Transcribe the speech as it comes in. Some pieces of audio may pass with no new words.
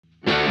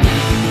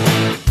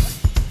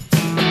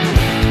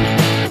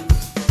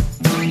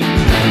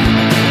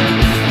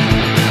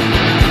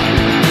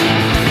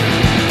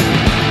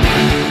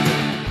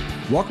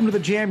Welcome to the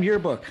Jam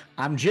Yearbook.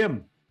 I'm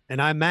Jim.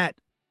 And I'm Matt.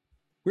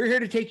 We're here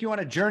to take you on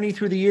a journey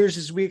through the years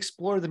as we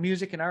explore the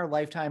music in our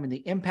lifetime and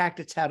the impact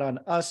it's had on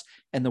us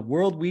and the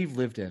world we've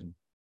lived in.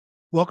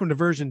 Welcome to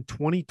version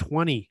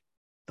 2020,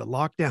 the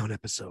lockdown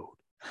episode.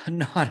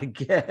 Not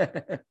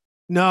again.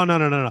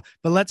 No.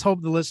 But let's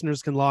hope the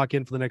listeners can lock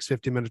in for the next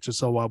 50 minutes or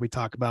so while we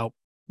talk about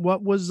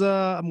what was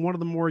one of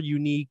the more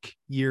unique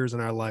years in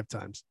our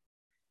lifetimes.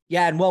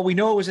 Yeah, and while we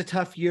know it was a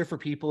tough year for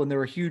people and there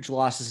were huge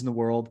losses in the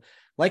world,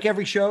 like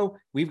every show,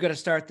 we've got to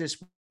start this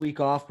week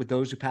off with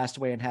those who passed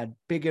away and had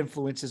big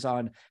influences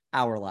on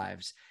our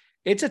lives.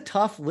 It's a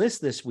tough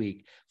list this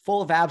week,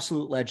 full of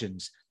absolute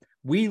legends.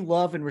 We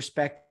love and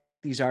respect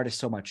these artists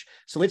so much.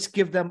 So let's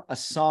give them a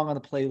song on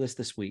the playlist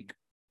this week.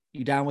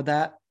 You down with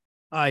that?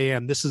 I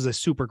am. This is a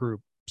super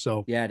group.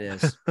 So yeah, it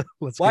is.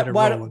 Let's get it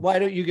rolling. Why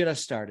don't you get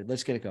us started?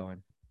 Let's get it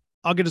going.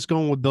 I'll get us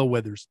going with Bill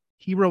Withers.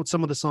 He wrote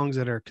some of the songs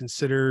that are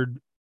considered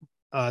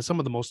some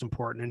of the most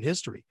important in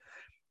history.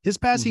 His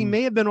passing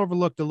may have been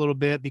overlooked a little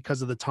bit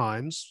because of the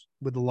times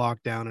with the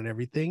lockdown and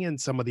everything, and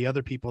some of the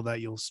other people that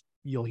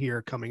you'll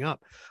hear coming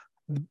up.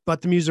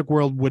 But the music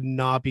world would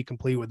not be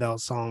complete without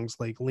songs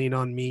like Lean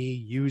on Me,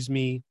 Use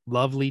Me,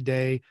 Lovely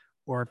Day,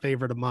 or a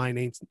favorite of mine,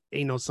 Ain't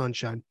No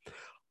Sunshine.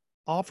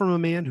 All from a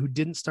man who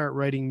didn't start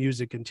writing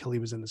music until he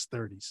was in his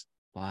 30s.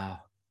 Wow.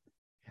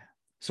 Yeah.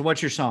 So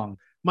what's your song?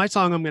 My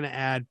song I'm going to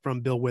add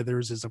from Bill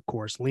Withers is, of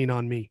course, Lean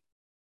on Me.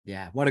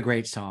 Yeah, what a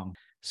great song.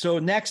 So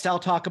next I'll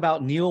talk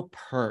about Neil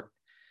Peart,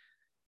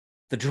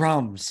 the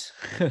drums.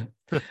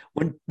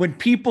 When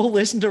people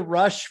listen to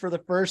Rush for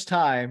the first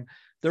time,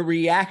 the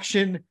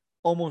reaction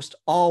almost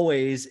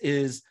always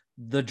is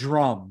the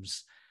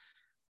drums.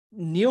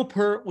 Neil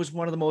Peart was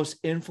one of the most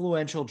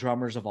influential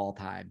drummers of all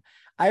time.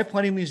 I have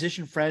plenty of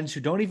musician friends who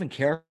don't even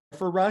care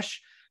for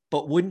Rush,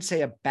 but wouldn't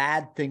say a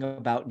bad thing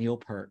about Neil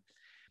Peart.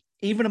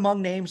 Even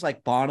among names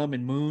like Bonham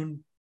and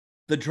Moon,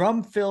 the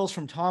drum fills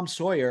from Tom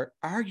Sawyer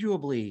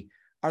arguably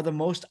are the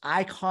most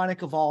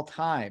iconic of all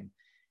time.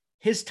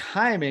 His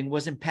timing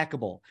was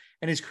impeccable,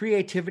 and his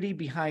creativity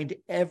behind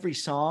every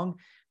song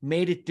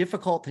made it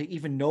difficult to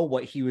even know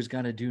what he was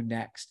going to do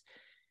next.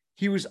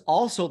 He was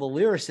also the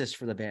lyricist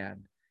for the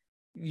band.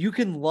 You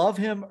can love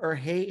him or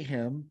hate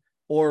him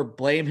or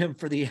blame him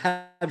for the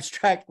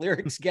abstract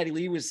lyrics Geddy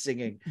Lee was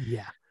singing.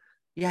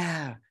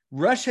 Yeah.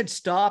 Rush had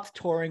stopped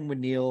touring when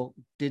Neil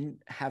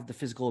didn't have the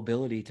physical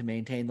ability to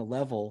maintain the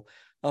level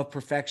of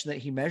perfection that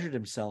he measured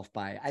himself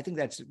by. I think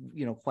that's,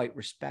 quite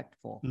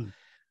respectful.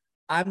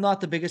 I'm not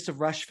the biggest of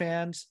Rush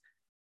fans,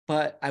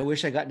 but I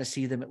wish I gotten to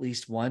see them at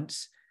least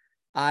once.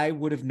 I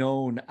would have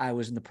known I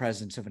was in the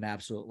presence of an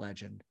absolute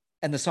legend.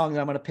 And the song that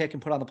I'm going to pick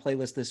and put on the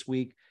playlist this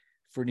week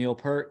for Neil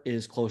Peart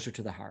is Closer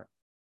to the Heart.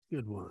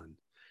 Good one.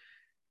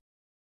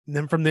 And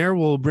then from there,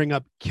 we'll bring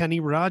up Kenny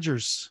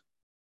Rogers.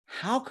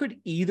 How could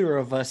either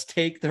of us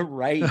take the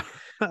right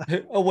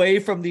away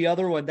from the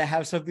other one to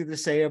have something to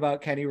say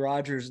about Kenny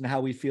Rogers and how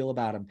we feel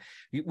about him?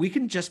 We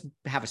can just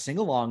have a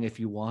sing-along if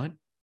you want.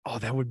 Oh,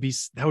 that would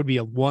be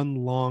a one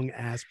long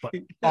ass, but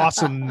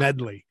awesome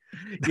medley.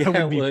 That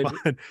would be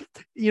fun.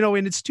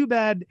 And it's too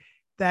bad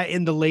that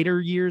in the later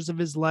years of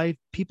his life,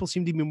 people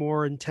seem to be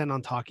more intent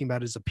on talking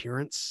about his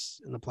appearance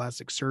and the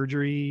plastic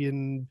surgery,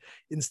 and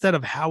instead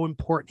of how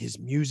important his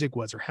music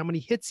was or how many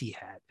hits he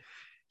had.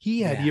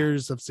 He had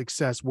years of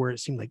success where it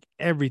seemed like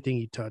everything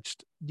he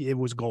touched, it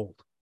was gold.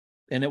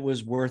 And it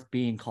was worth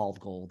being called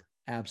gold.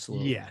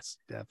 Absolutely. Yes,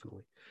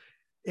 definitely.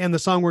 And the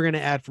song we're going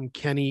to add from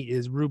Kenny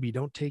is Ruby,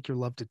 Don't Take Your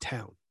Love to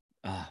Town.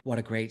 What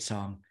a great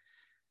song.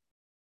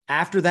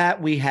 After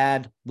that, we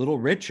had Little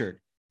Richard.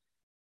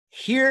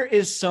 Here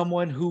is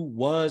someone who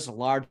was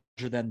larger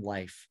than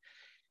life.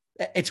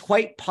 It's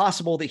quite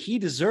possible that he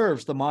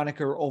deserves the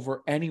moniker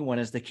over anyone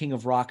as the king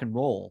of rock and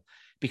roll,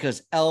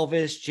 because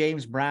Elvis,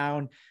 James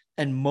Brown,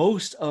 and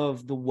most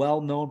of the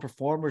well-known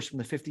performers from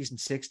the 50s and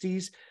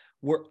 60s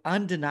were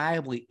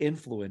undeniably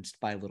influenced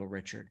by Little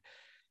Richard.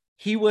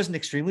 He was an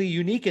extremely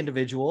unique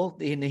individual,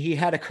 and he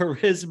had a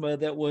charisma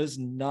that was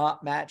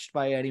not matched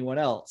by anyone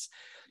else.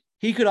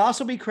 He could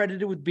also be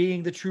credited with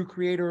being the true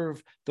creator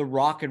of the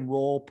rock and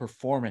roll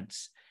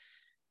performance.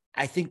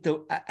 I think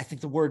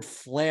the word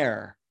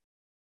flair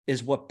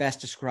is what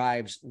best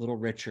describes Little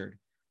Richard.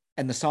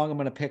 And the song I'm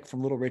going to pick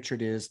from Little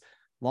Richard is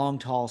Long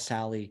Tall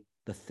Sally,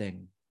 The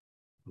Thing.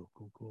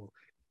 Cool.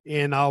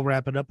 And I'll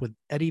wrap it up with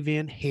Eddie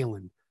Van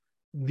Halen,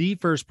 the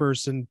first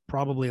person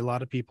probably a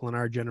lot of people in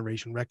our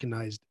generation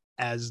recognized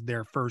as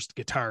their first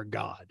guitar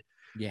god.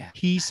 Yeah.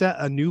 He set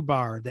a new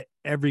bar that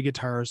every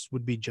guitarist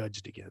would be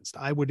judged against.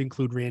 I would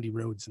include Randy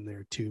Rhoads in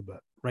there too,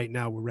 but right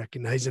now we're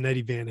recognizing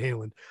Eddie Van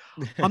Halen.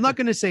 I'm not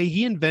going to say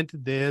he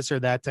invented this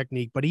or that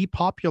technique, but he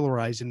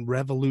popularized and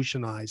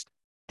revolutionized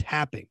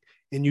tapping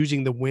and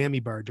using the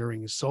whammy bar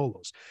during his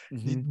solos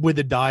with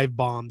the dive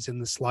bombs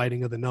and the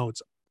sliding of the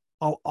notes.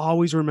 I'll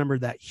always remember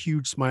that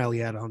huge smile he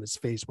had on his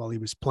face while he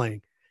was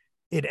playing.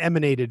 It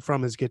emanated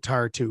from his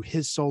guitar too.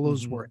 His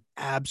solos were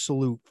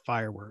absolute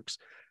fireworks.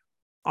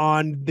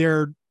 On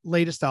their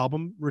latest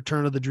album,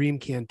 Return of the Dream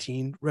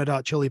Canteen, Red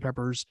Hot Chili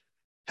Peppers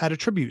had a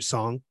tribute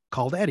song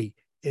called Eddie.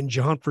 And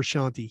John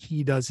Frusciante,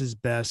 he does his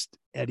best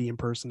Eddie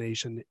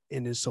impersonation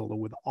in his solo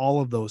with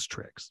all of those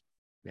tricks.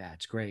 Yeah,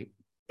 it's great.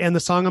 And the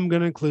song I'm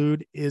going to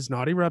include is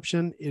not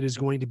Eruption. It is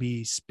going to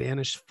be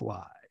Spanish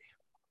Fly.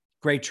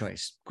 Great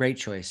choice. Great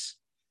choice.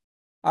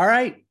 All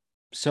right.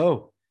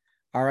 So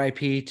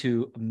RIP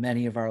to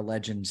many of our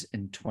legends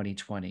in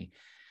 2020.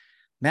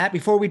 Matt,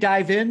 before we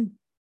dive in,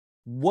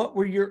 what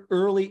were your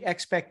early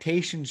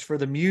expectations for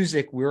the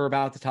music we're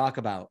about to talk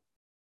about?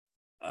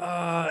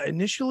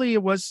 Initially,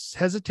 it was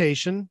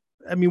hesitation.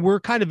 I mean, we're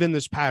kind of in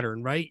this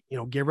pattern, right?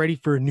 Get ready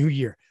for a new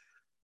year.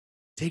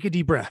 Take a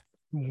deep breath.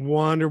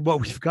 Wonder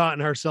what we've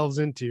gotten ourselves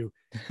into.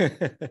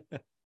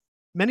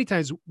 Many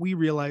times we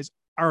realize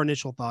our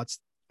initial thoughts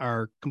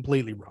are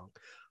completely wrong.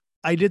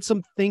 I did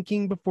some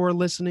thinking before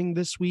listening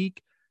this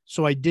week,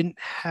 so I didn't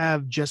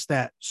have just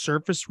that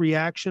surface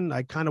reaction.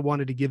 I kind of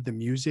wanted to give the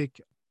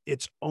music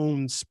its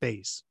own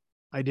space.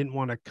 I didn't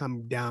want to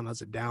come down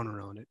as a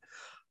downer on it.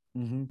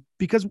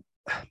 Because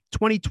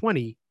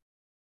 2020,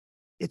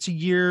 it's a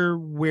year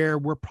where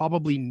we're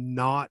probably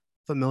not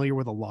familiar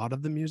with a lot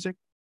of the music.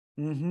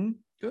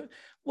 Good.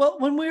 Well,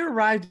 when we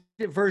arrived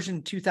at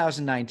version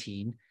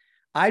 2019,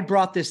 I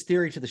brought this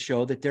theory to the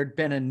show that there'd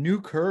been a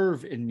new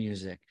curve in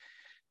music,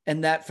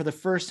 and that for the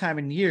first time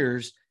in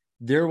years,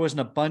 there was an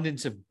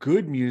abundance of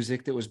good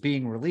music that was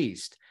being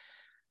released.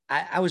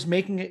 I was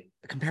making it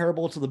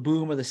comparable to the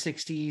boom of the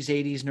 60s,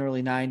 80s, and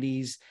early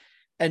 90s.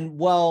 And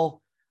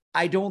well,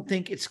 I don't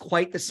think it's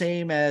quite the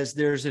same as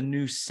there's a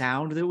new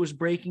sound that was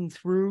breaking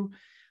through.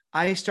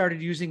 I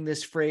started using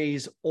this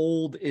phrase,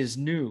 old is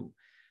new.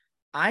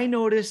 I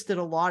noticed that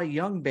a lot of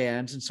young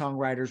bands and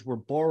songwriters were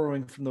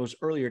borrowing from those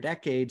earlier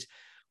decades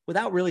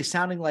without really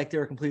sounding like they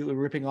were completely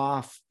ripping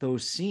off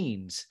those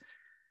scenes.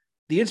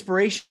 The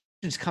inspiration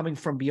is coming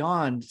from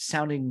beyond,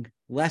 sounding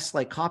less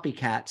like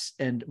copycats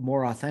and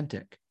more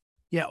authentic.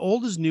 Yeah,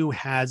 old is new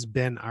has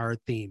been our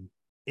theme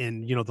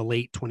in the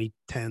late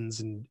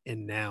 2010s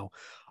and now.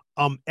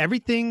 Every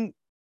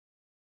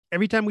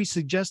time we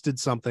suggested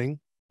something,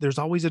 there's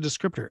always a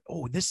descriptor.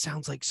 Oh, this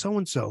sounds like so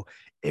and so,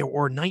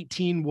 or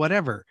 19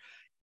 whatever.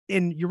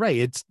 And you're right,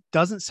 it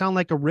doesn't sound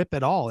like a rip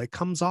at all. It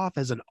comes off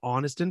as an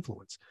honest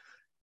influence.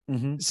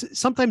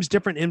 Sometimes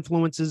different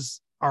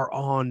influences are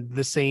on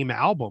the same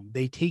album.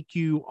 They take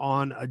you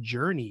on a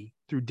journey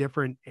through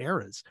different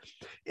eras,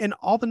 and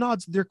all the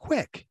nods, they're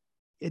quick.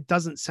 It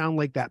doesn't sound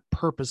like that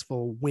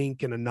purposeful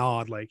wink and a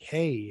nod like,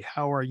 hey,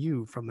 how are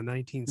you, from the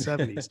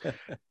 1970s?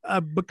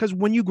 Because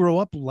when you grow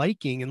up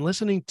liking and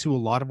listening to a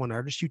lot of one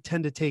artist, you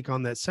tend to take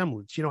on that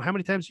semblance. How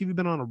many times have you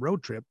been on a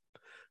road trip?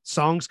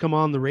 Songs come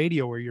on the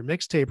radio or your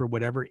mixtape or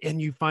whatever, and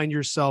you find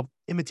yourself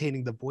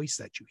imitating the voice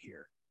that you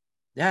hear.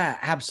 Yeah,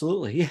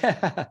 absolutely.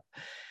 Yeah.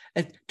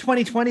 In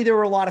 2020, there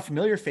were a lot of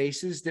familiar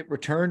faces that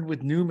returned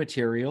with new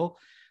material.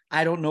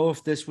 I don't know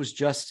if this was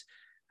just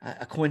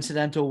a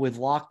coincidental with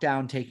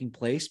lockdown taking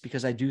place,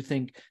 because I do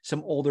think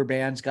some older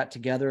bands got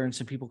together and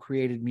some people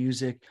created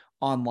music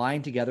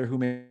online together who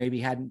maybe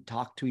hadn't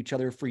talked to each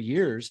other for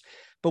years.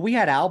 But we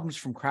had albums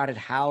from Crowded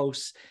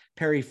House,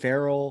 Perry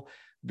Farrell,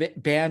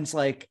 bands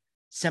like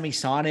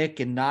Semisonic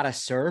and Nada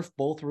Surf,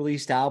 both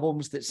released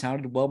albums that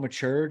sounded well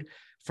matured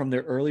from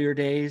their earlier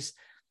days.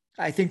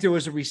 I think there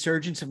was a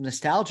resurgence of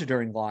nostalgia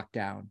during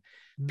lockdown.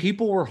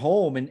 People were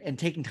home and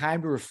taking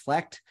time to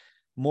reflect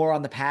more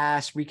on the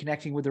past,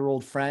 reconnecting with their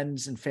old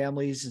friends and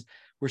families.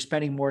 We're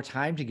spending more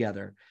time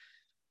together.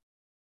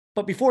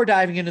 But before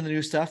diving into the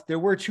new stuff, there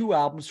were two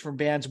albums from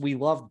bands we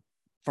loved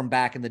from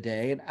back in the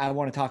day, and I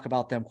want to talk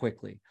about them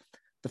quickly.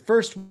 The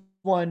first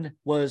one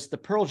was the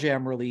Pearl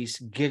Jam release,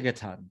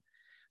 Gigaton.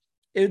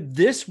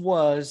 This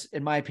was,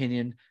 in my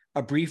opinion,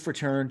 a brief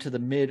return to the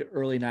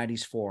mid-early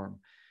 90s form.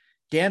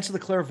 Dance of the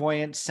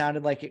Clairvoyant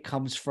sounded like it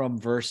comes from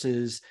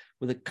Verses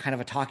with a kind of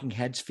a Talking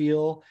Heads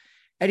feel.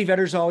 Eddie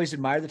Vedder's always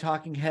admired the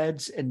Talking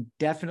Heads and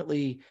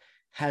definitely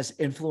has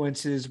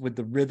influences with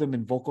the rhythm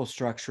and vocal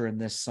structure in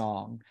this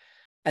song.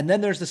 And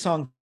then there's the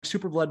song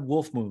Superblood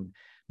Wolf Moon.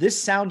 This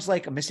sounds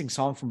like a missing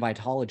song from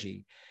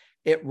Vitology.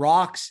 It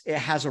rocks. It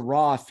has a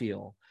raw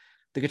feel.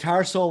 The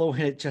guitar solo,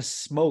 when it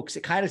just smokes,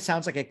 it kind of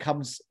sounds like it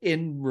comes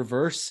in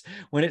reverse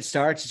when it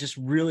starts. It's just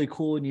really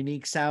cool and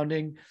unique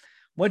sounding.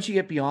 Once you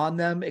get beyond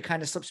them, it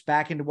kind of slips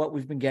back into what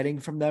we've been getting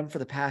from them for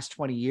the past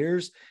 20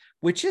 years,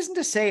 which isn't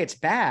to say it's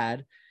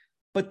bad,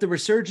 but the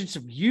resurgence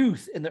of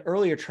youth in the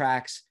earlier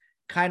tracks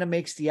kind of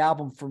makes the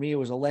album, for me, it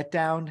was a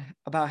letdown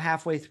about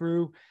halfway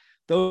through.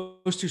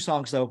 Those two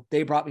songs, though,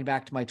 they brought me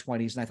back to my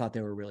 20s, and I thought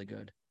they were really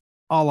good.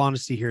 All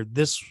honesty here,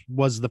 this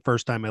was the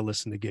first time I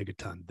listened to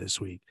Gigaton this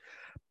week.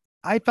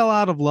 I fell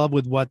out of love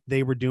with what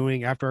they were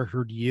doing after I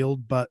heard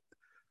Yield, but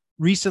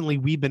recently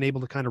we've been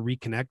able to kind of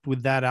reconnect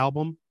with that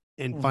album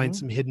and find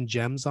some hidden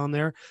gems on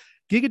there.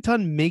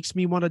 Gigaton makes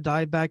me want to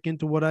dive back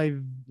into what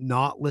I've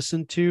not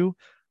listened to.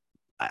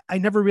 I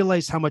never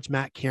realized how much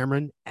Matt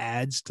Cameron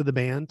adds to the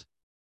band.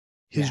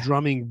 His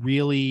drumming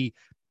really,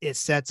 it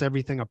sets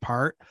everything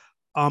apart.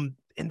 And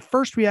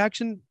first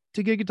reaction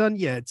to Gigaton,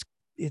 yeah,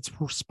 it's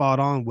spot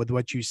on with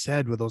what you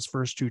said with those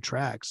first two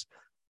tracks.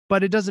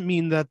 but it doesn't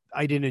mean that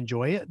I didn't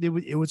enjoy it.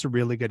 It was a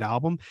really good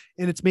album.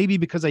 And it's maybe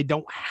because I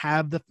don't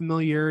have the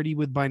familiarity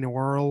with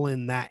binaural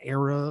in that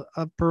era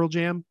of Pearl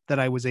Jam that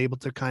I was able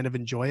to kind of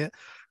enjoy it.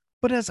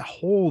 But as a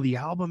whole, the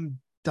album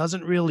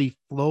doesn't really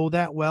flow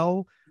that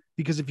well,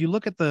 because if you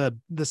look at the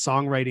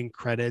songwriting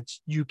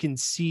credits, you can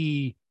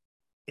see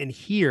and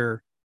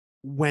hear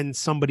when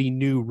somebody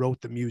new wrote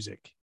the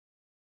music.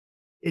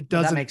 It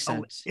Well, that doesn't makes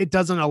sense. it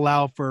doesn't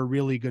allow for a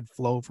really good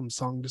flow from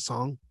song to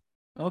song.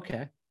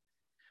 Okay.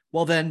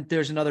 Well, then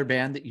there's another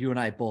band that you and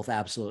I both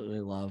absolutely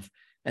love,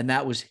 and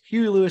that was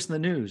Huey Lewis and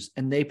the News,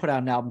 and they put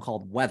out an album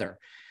called Weather.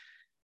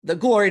 The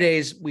glory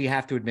days, we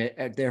have to admit,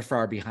 they're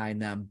far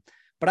behind them.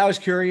 But I was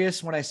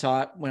curious when I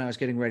saw it when I was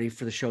getting ready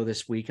for the show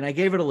this week, and I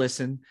gave it a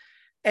listen,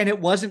 and it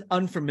wasn't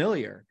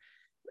unfamiliar.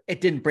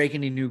 It didn't break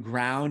any new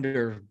ground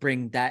or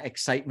bring that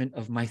excitement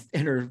of my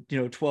inner,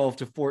 12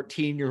 to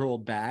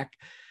 14-year-old back.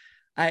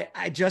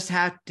 I just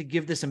have to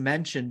give this a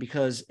mention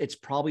because it's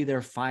probably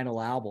their final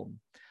album.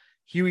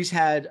 Huey's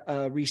had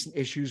recent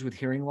issues with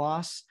hearing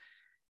loss.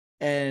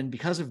 And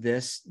because of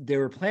this, they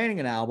were planning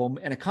an album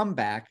and a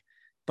comeback,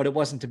 but it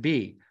wasn't to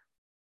be.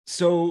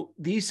 So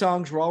these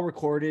songs were all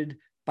recorded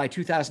by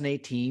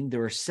 2018. There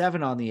were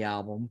 7 on the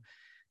album.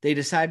 They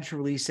decided to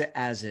release it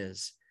as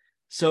is.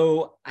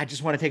 So I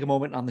just want to take a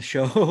moment on the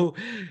show.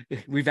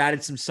 We've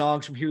added some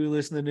songs from Huey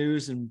Lewis and the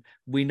News, and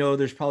we know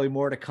there's probably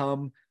more to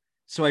come.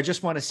 So I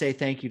just want to say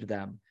thank you to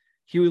them.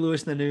 Huey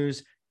Lewis and the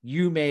News,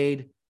 you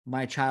made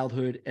my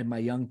childhood and my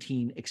young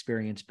teen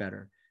experience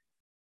better.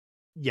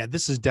 Yeah,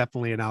 this is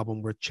definitely an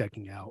album worth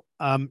checking out.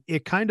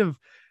 It kind of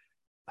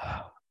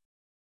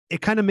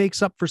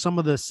makes up for some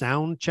of the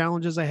sound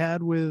challenges I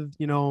had with,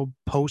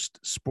 post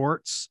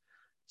sports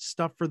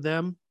stuff for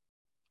them.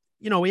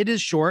 It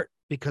is short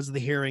because of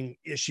the hearing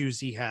issues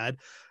he had,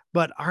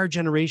 but our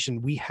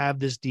generation, we have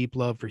this deep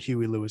love for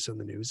Huey Lewis and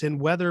the News, and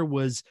Weather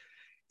was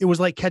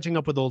like catching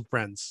up with old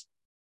friends.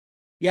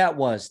 Yeah, it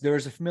was. There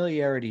was a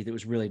familiarity that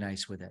was really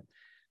nice with it.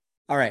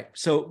 All right,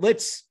 so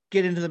let's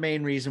get into the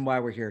main reason why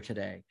we're here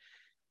today.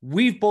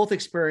 We've both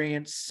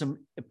experienced some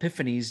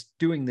epiphanies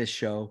doing this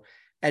show.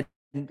 And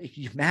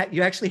Matt,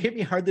 you actually hit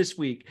me hard this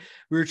week.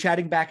 We were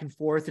chatting back and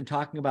forth and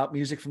talking about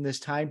music from this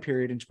time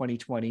period in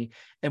 2020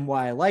 and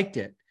why I liked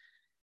it.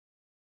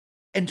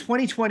 In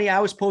 2020, I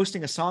was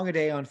posting a song a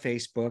day on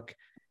Facebook,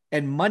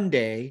 and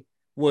Monday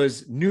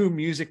was New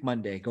Music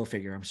Monday. Go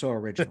figure. I'm so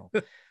original.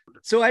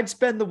 So I'd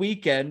spend the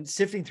weekend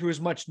sifting through as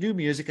much new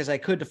music as I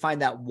could to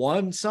find that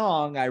one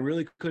song I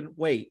really couldn't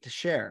wait to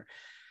share.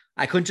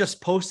 I couldn't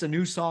just post a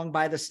new song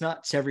by the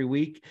Snuts every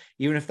week,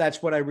 even if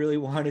that's what I really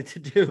wanted to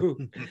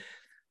do.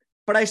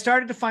 But I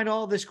started to find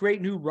all this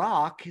great new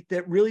rock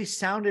that really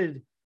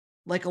sounded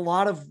like a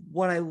lot of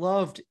what I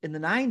loved in the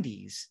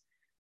 90s.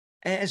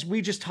 As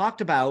we just talked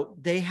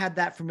about, they had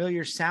that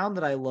familiar sound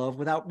that I love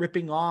without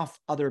ripping off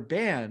other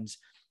bands.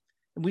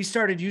 And we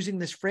started using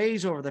this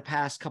phrase over the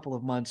past couple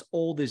of months,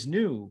 old is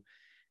new.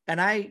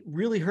 And I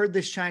really heard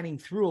this shining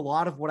through a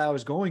lot of what I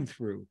was going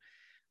through.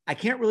 I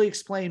can't really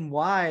explain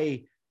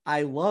why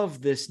I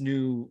love this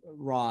new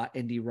raw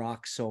indie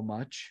rock so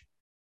much.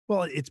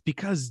 Well, it's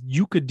because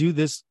you could do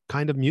this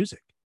kind of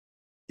music.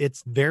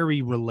 It's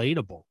very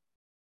relatable.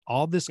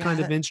 All this kind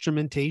of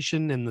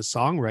instrumentation and the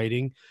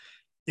songwriting,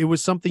 it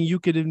was something you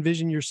could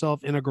envision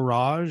yourself in a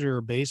garage or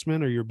a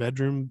basement or your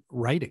bedroom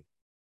writing.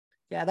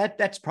 Yeah,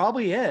 that's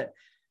probably it.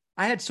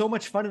 I had so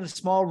much fun in a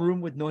small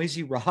room with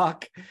noisy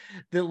rock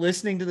that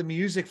listening to the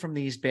music from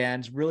these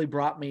bands really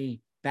brought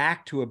me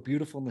back to a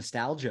beautiful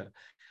nostalgia.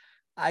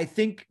 I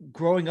think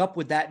growing up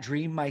with that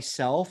dream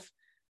myself,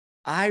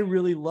 I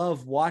really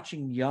love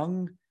watching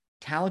young,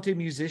 talented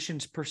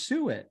musicians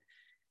pursue it.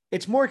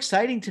 It's more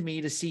exciting to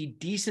me to see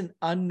decent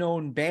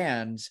unknown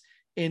bands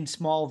in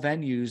small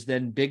venues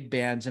than big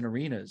bands in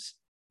arenas.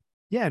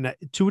 Yeah, and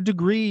to a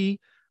degree,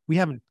 we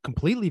haven't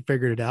completely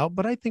figured it out,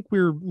 but I think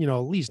we're, at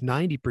least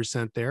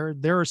 90% there.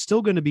 There are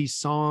still going to be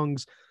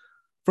songs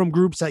from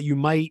groups that you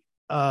might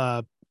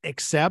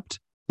accept,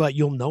 but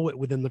you'll know it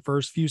within the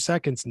first few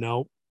seconds.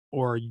 No,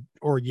 or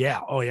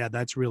yeah, oh yeah,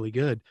 that's really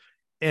good.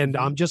 And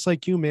I'm just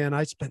like you, man.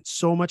 I spent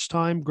so much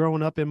time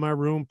growing up in my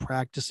room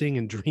practicing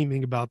and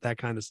dreaming about that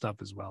kind of stuff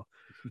as well.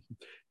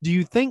 Do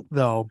you think,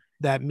 though,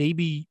 that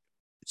maybe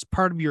it's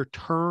part of your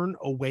turn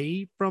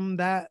away from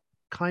that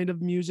kind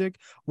of music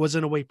was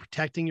in a way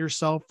protecting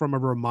yourself from a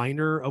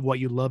reminder of what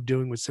you love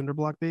doing with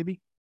Cinderblock Baby?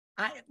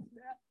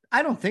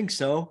 I don't think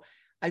so.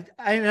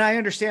 I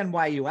understand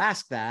why you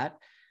ask that.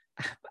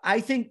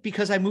 I think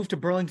because I moved to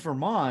Burlington,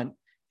 Vermont,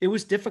 it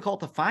was difficult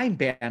to find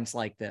bands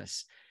like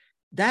this.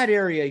 That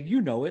area,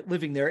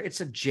 living there,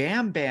 it's a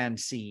jam band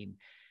scene.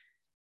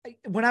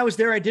 When I was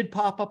there, I did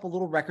pop up a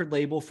little record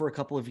label for a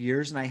couple of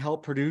years, and I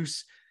helped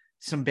produce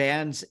some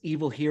bands.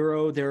 Evil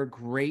Hero, they're a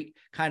great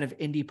kind of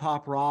indie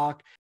pop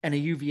rock, and a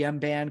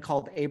UVM band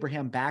called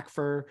Abraham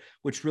Backfur,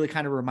 which really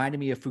kind of reminded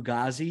me of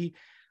Fugazi.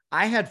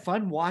 I had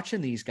fun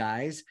watching these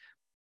guys.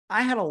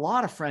 I had a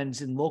lot of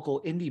friends in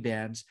local indie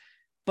bands,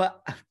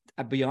 but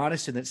I'll be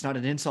honest, and it's not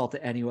an insult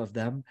to any of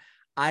them,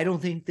 I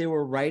don't think they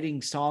were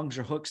writing songs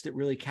or hooks that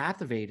really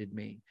captivated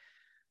me.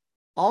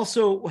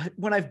 Also,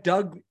 when I've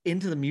dug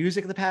into the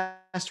music of the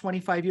past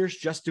 25 years,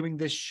 just doing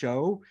this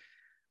show,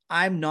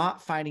 I'm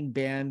not finding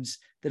bands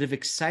that have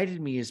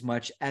excited me as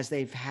much as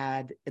they've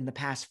had in the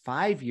past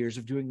 5 years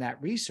of doing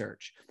that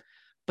research.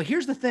 But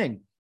here's the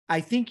thing.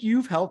 I think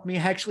you've helped me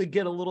actually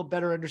get a little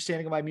better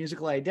understanding of my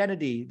musical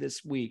identity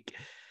this week.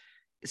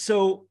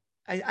 So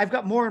I've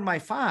got more in my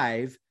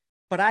five,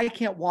 but I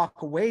can't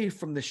walk away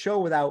from the show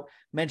without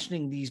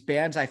mentioning these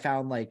bands I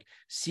found, like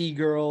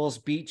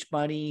Seagirls, Beach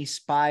Bunny,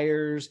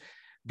 Spires,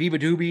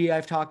 Biba Doobie,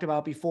 I've talked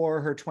about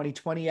before. Her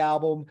 2020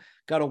 album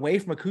got away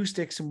from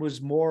acoustics and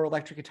was more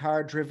electric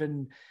guitar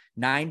driven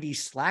 90s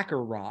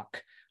slacker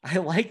rock. I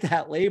like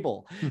that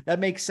label. That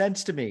makes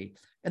sense to me.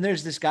 And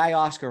there's this guy,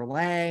 Oscar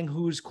Lang,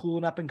 who's cool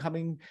and up and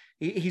coming.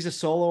 He's a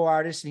solo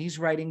artist and he's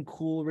writing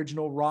cool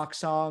original rock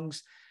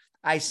songs.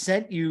 I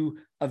sent you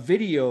a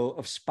video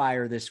of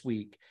Spire this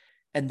week,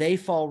 and they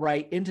fall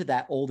right into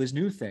that old is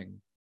new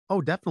thing. Oh,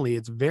 definitely.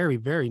 It's very,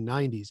 very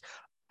 90s.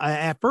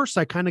 At first,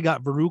 I kind of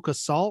got Veruca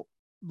Salt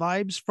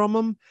vibes from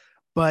them,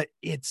 but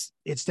it's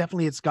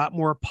definitely, it's got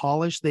more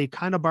polish. They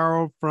kind of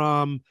borrow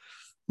from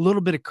a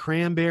little bit of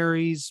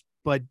Cranberries,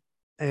 but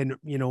an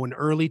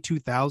early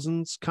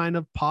 2000s kind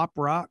of pop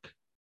rock.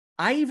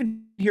 I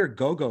even hear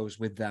Go-Go's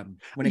with them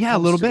when it a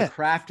comes little to bit.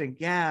 the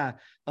crafting,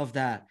 of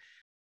that.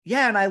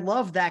 Yeah, and I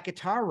love that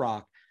guitar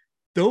rock.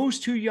 Those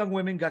two young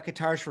women got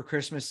guitars for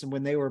Christmas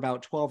when they were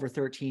about 12 or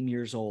 13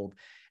 years old,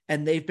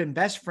 and they've been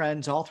best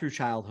friends all through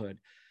childhood.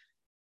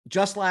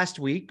 Just last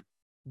week,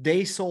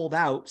 they sold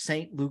out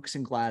St. Luke's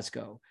in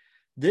Glasgow.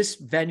 This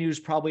venue is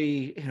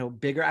probably,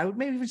 bigger. I would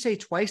maybe even say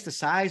twice the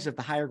size of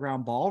the Higher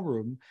Ground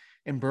Ballroom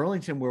in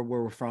Burlington, where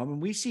we're from.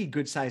 And we see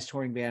good sized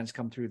touring bands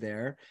come through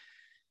there.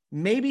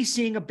 Maybe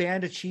seeing a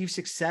band achieve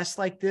success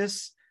like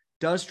this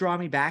does draw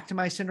me back to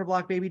my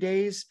Cinderblock Baby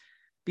days,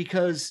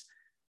 because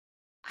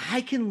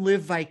I can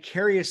live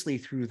vicariously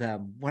through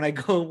them when I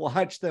go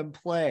watch them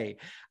play.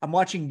 I'm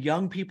watching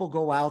young people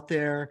go out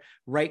there,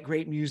 write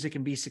great music,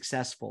 and be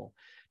successful.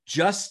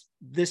 Just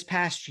this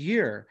past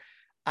year,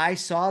 I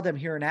saw them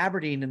here in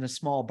Aberdeen in a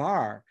small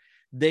bar.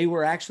 They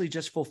were actually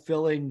just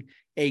fulfilling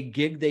a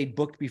gig they'd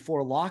booked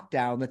before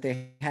lockdown that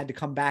they had to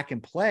come back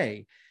and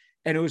play.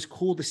 And it was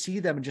cool to see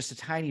them in just a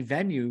tiny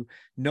venue,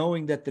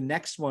 knowing that the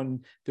next one,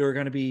 there are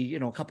going to be,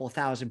 a couple of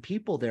thousand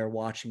people there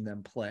watching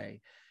them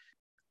play.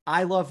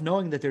 I love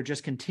knowing that they're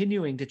just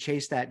continuing to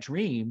chase that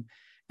dream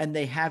and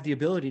they have the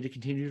ability to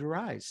continue to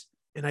rise.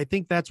 And I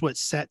think that's what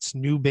sets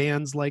new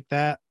bands like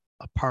that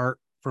apart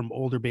from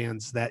older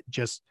bands that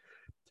just,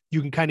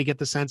 you can kind of get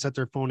the sense that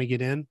they're phoning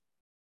it in.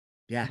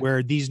 Yeah.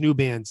 Where these new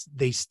bands,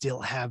 they still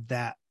have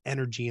that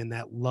energy and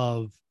that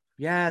love.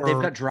 Yeah.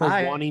 They've got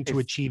drive. Wanting to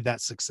achieve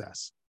that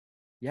success.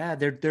 Yeah.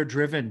 They're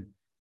driven.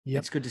 Yep.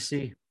 It's good to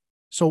see.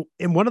 So,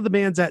 and one of the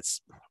bands that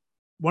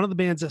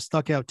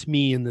stuck out to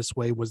me in this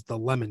way was the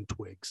Lemon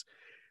Twigs.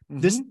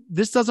 Mm-hmm.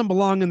 This doesn't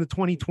belong in the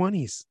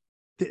 2020s.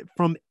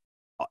 From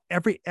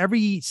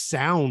every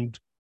sound,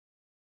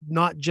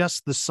 not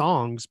just the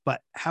songs,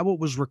 but how it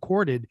was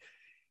recorded.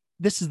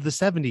 This is the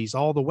 70s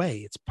all the way.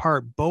 It's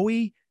part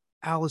Bowie,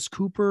 Alice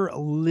Cooper, a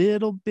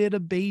little bit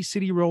of Bay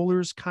City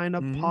Rollers, kind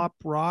of pop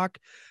rock.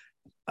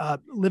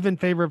 Live in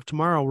Favor of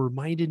Tomorrow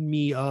reminded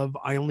me of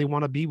I Only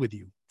Want to Be With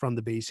You from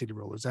the Bay City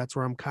Rollers. That's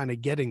where I'm kind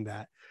of getting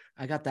that.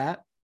 I got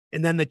that.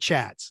 And then the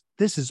Chats.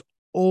 This is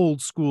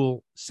old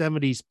school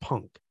 70s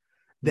punk.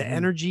 The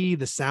energy,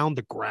 the sound,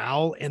 the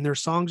growl, and their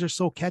songs are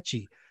so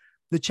catchy.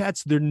 The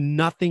Chats, they're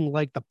nothing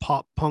like the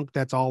pop punk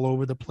that's all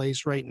over the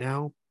place right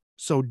now.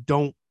 So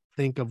don't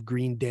think of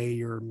Green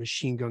Day or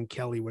Machine Gun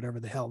Kelly, whatever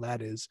the hell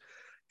that is.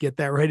 Get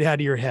that right out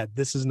of your head.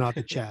 This is not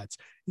the Chats.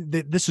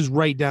 This is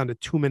right down to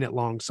 2-minute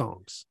long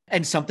songs.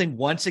 And something,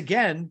 once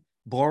again,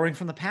 borrowing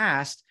from the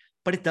past,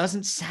 but it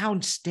doesn't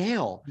sound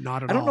stale.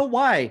 Not at all. I don't know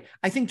why.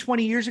 I think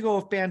 20 years ago,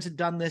 if bands had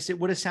done this, it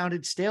would have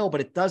sounded stale,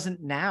 but it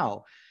doesn't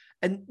now.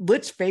 And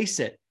let's face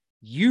it,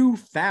 you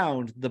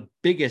found the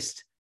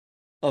biggest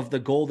of the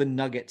golden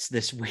nuggets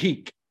this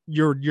week.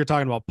 You're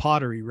talking about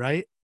Pottery,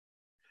 right?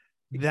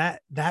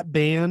 That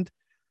band,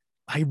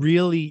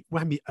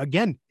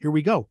 again, here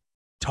we go.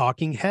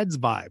 Talking Heads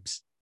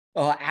vibes.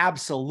 Oh,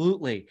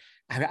 absolutely.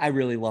 I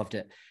really loved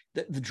it.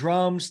 The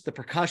drums, the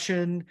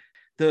percussion,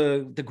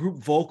 the group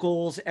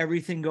vocals,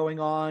 everything going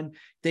on,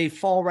 they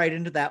fall right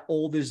into that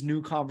old is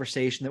new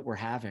conversation that we're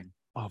having.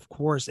 Of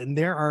course. And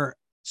there are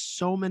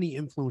so many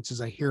influences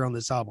I hear on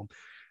this album.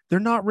 They're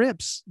not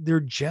rips. They're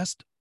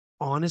just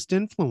honest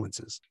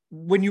influences.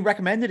 When you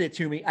recommended it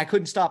to me, I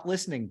couldn't stop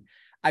listening.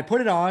 I put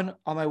it on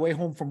my way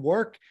home from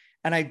work,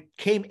 and I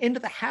came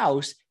into the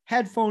house,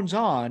 headphones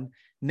on,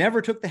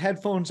 never took the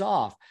headphones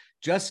off,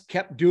 just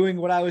kept doing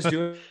what I was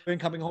doing,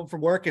 coming home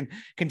from work, and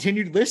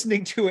continued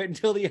listening to it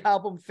until the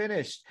album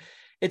finished.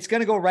 It's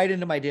going to go right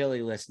into my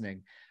daily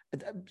listening.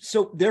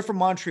 So they're from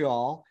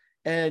Montreal,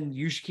 and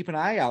you should keep an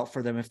eye out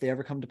for them if they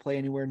ever come to play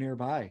anywhere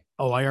nearby.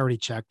 Oh, I already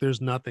checked.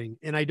 There's nothing.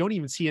 And I don't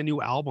even see a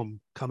new album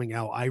coming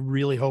out. I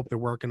really hope they're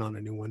working on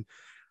a new one.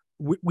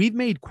 We've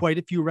made quite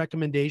a few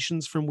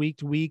recommendations from week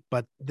to week,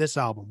 but this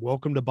album,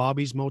 Welcome to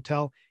Bobby's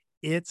Motel,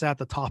 it's at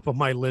the top of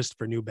my list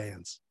for new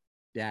bands.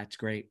 Yeah, it's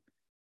great.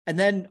 And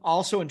then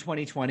also in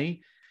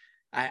 2020,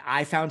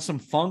 I found some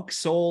funk,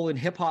 soul, and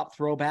hip hop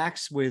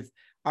throwbacks with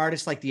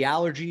artists like the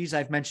Allergies.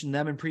 I've mentioned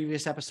them in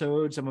previous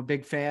episodes. I'm a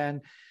big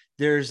fan.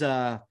 There's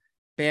a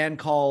band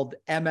called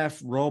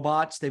MF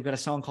Robots. They've got a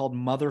song called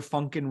Mother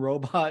Funkin'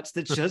 Robots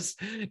that's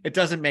just, it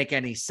doesn't make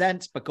any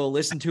sense, but go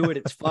listen to it.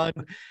 It's fun.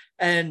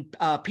 And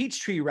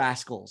Peachtree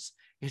Rascals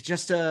is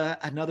just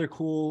another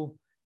cool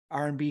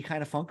R&B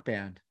kind of funk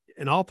band.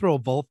 And I'll throw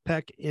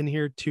Wolfpack in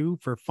here too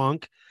for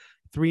funk.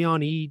 3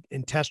 on E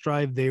and Test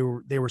Drive, they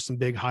were some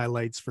big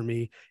highlights for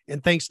me.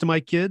 And thanks to my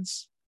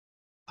kids,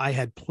 I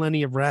had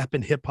plenty of rap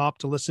and hip hop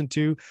to listen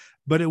to,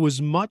 but it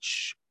was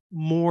much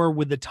more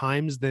with the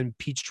times than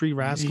Peachtree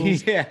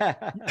Rascals.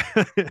 Yeah.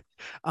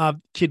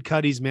 Kid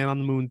Cudi's Man on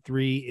the Moon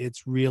 3,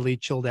 it's really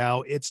chilled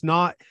out. It's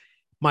not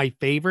my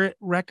favorite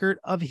record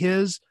of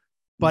his,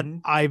 but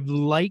I've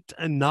liked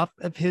enough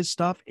of his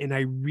stuff, and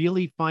I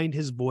really find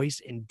his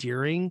voice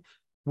endearing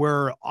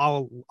where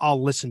I'll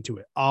listen to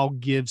it. I'll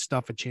give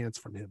stuff a chance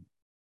from him.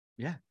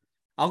 Yeah.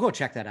 I'll go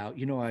check that out.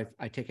 You know,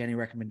 I take any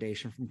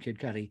recommendation from Kid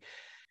Cudi.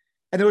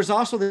 And there was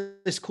also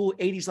this cool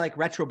 80s like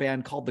retro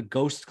band called the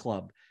Ghost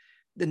Club.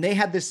 Then they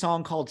had this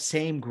song called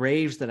Same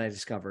Graves that I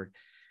discovered.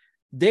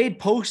 They'd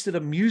posted a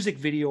music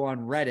video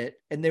on Reddit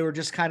and they were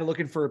just kind of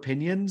looking for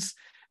opinions.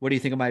 What do you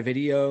think of my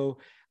video?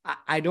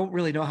 I don't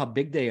really know how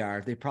big they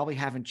are. They probably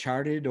haven't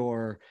charted,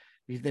 or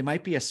they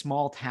might be a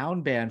small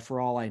town band for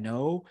all I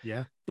know.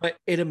 Yeah. But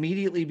it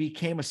immediately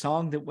became a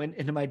song that went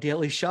into my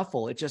daily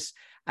shuffle.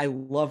 I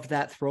loved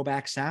that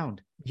throwback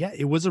sound. Yeah,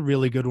 it was a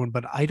really good one,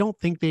 but I don't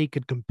think they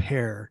could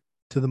compare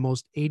to the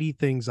most 80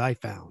 things I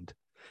found,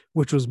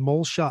 which was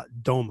Moleshot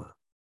Doma.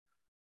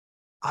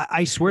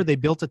 I swear they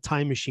built a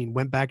time machine,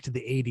 went back to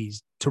the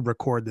 80s to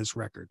record this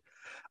record.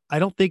 I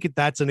don't think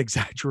that's an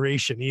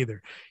exaggeration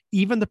either.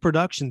 Even the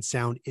production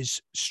sound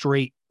is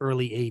straight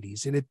early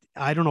 80s. And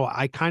I don't know,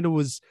 I kind of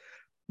was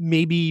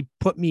maybe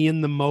put me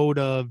in the mode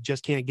of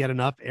Just Can't Get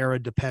Enough era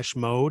Depeche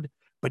Mode,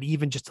 but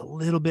even just a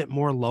little bit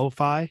more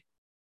lo-fi.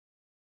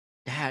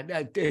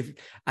 Yeah,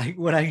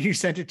 when you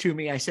sent it to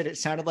me, I said it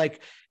sounded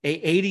like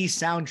a 80s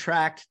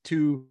soundtrack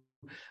to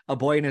A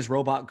Boy and His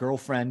Robot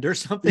Girlfriend or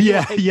something.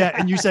 Yeah, like yeah. that.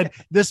 And you said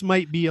this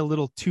might be a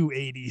little too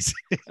 80s.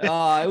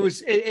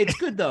 It's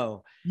good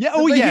though.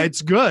 Yeah.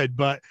 It's good,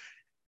 but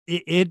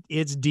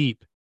it's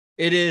deep.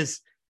 It is.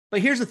 But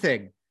here's the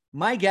thing.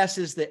 My guess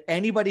is that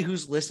anybody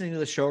who's listening to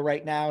the show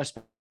right now,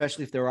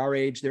 especially if they're our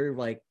age, they're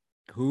like,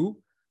 who?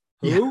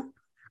 Yeah.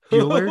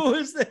 Who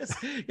is this?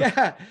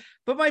 Yeah.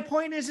 But my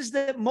point is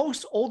that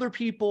most older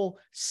people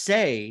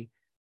say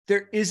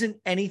there isn't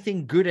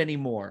anything good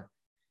anymore.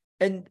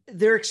 And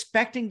they're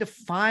expecting to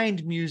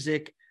find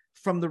music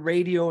from the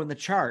radio and the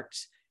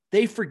charts.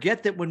 They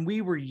forget that when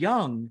we were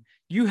young,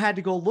 you had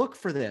to go look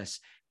for this.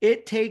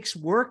 It takes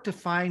work to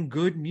find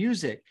good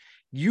music.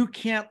 You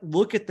can't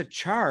look at the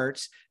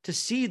charts to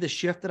see the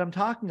shift that I'm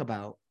talking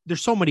about.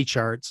 There's so many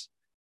charts,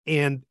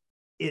 and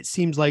it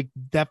seems like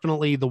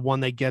definitely the one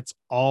that gets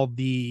all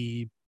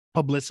the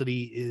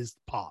publicity is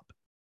pop.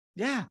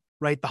 Yeah.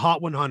 Right. The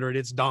Hot 100,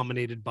 it's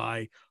dominated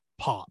by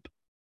pop.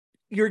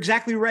 You're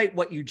exactly right.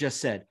 What you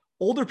just said.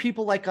 Older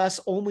people like us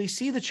only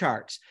see the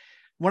charts.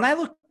 When I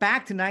look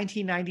back to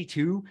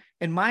 1992,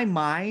 in my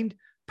mind,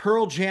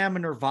 Pearl Jam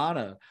and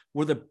Nirvana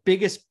were the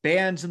biggest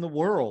bands in the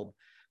world.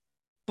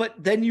 But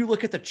then you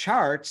look at the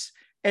charts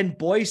and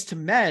Boyz II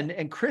Men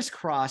and Criss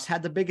Cross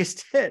had the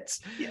biggest hits.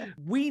 Yeah.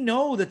 We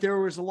know that there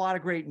was a lot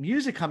of great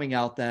music coming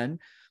out then,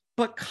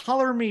 but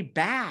Color Me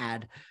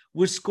Bad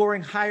was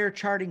scoring higher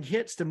charting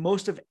hits than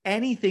most of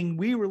anything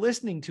we were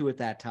listening to at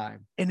that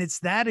time. And it's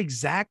that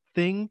exact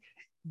thing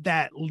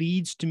that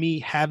leads to me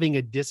having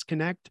a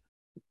disconnect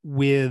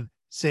with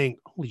saying,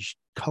 holy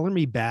Color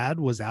Me Bad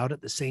was out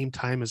at the same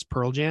time as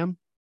Pearl Jam.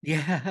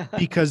 Yeah.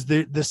 Because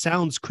the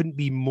sounds couldn't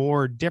be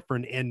more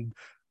different. And,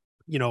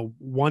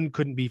 one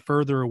couldn't be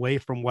further away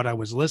from what I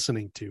was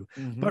listening to.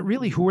 Mm-hmm. But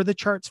really, who are the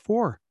charts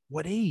for?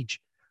 What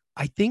age?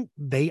 I think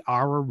they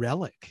are a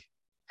relic.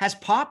 Has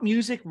pop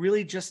music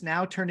really just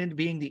now turned into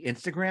being the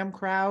Instagram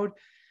crowd?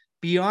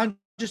 Beyond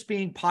just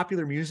being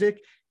popular music,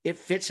 it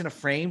fits in a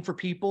frame for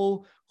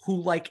people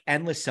who like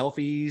endless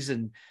selfies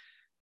and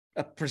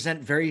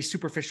present very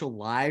superficial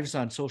lives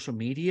on social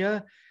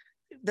media.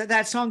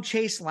 That song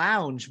Chase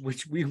Lounge,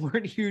 which we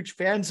weren't huge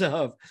fans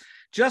of,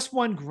 just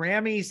won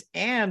Grammys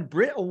and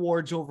Brit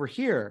Awards over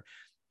here.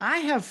 I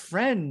have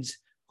friends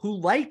who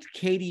liked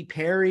Katy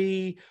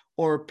Perry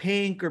or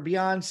Pink or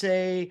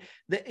Beyonce.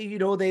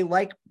 They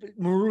like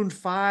Maroon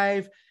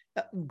 5,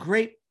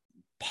 great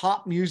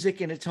pop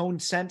music in its own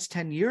sense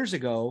 10 years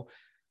ago.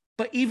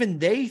 But even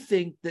they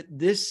think that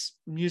this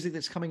music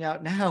that's coming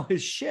out now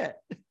is shit.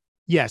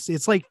 Yes,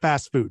 it's like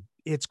fast food.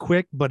 It's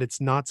quick, but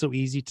it's not so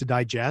easy to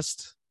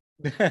digest.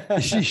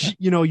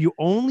 You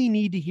only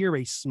need to hear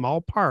a small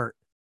part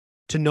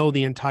to know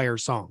the entire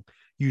song.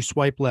 You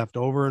swipe left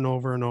over and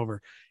over and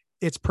over.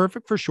 It's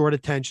perfect for short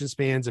attention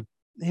spans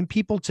and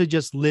people to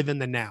just live in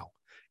the now.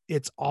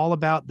 It's all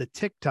about the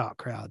TikTok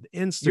crowd, the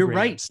Instagram, You're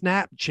right.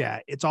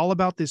 Snapchat. It's all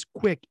about this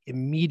quick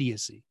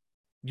immediacy.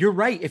 You're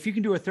right. If you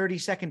can do a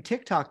 30-second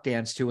TikTok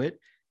dance to it,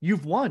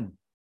 you've won.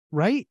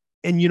 Right.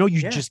 And you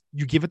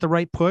give it the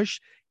right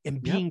push,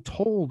 and being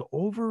told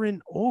over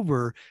and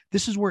over,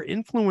 this is where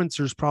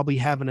influencers probably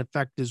have an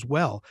effect as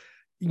well.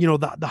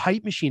 The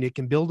hype machine, it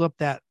can build up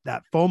that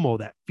FOMO,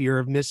 that fear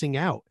of missing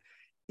out.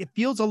 It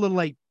feels a little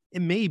like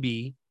it may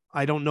be,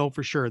 I don't know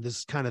for sure, this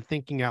is kind of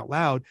thinking out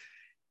loud,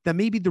 that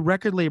maybe the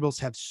record labels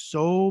have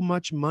so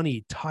much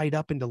money tied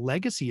up into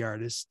legacy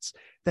artists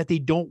that they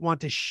don't want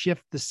to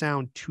shift the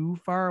sound too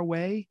far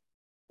away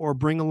or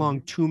bring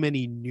along too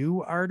many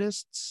new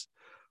artists.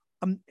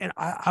 And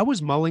I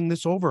was mulling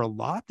this over a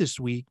lot this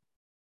week,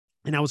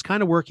 and I was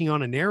kind of working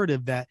on a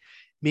narrative that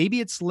maybe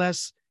it's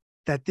less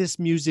that this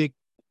music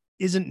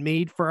isn't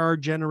made for our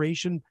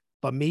generation,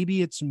 but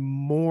maybe it's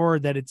more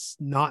that it's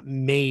not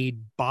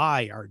made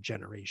by our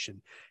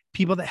generation.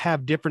 People that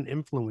have different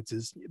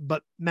influences,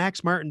 but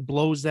Max Martin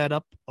blows that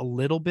up a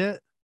little bit.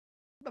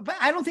 But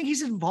I don't think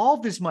he's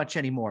involved as much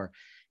anymore.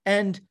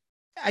 And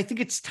I think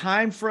it's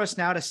time for us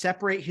now to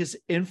separate his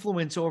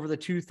influence over the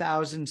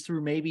 2000s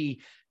through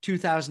maybe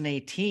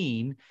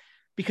 2018,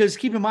 because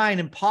keep in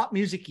mind, in pop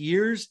music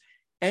years,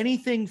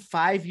 anything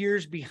 5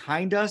 years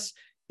behind us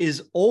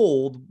is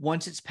old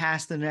once it's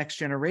past the next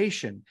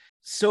generation.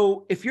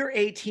 So if you're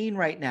 18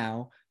 right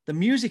now, the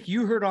music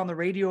you heard on the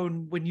radio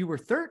when you were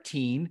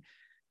 13,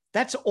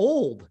 that's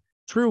old.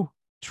 True.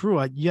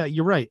 Yeah,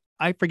 you're right.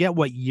 I forget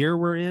what year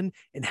we're in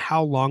and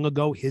how long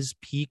ago his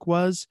peak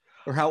was.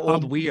 Or how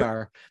old we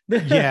are.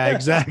 Yeah,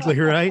 exactly.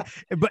 Right.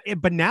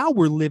 But now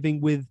we're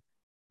living with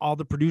all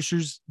the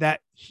producers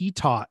that he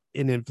taught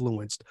and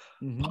influenced.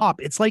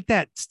 Pop, it's like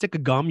that stick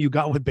of gum you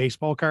got with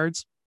baseball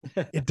cards.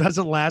 It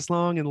doesn't last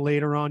long, and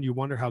later on you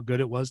wonder how good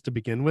it was to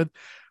begin with.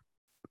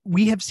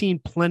 We have seen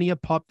plenty of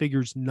pop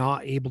figures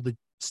not able to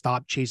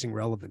stop chasing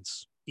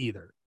relevance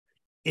either.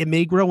 It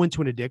may grow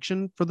into an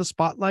addiction for the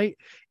spotlight.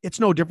 It's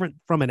no different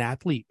from an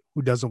athlete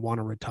who doesn't want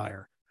to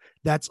retire.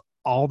 That's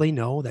all they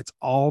know. That's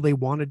all they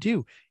want to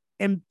do.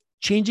 And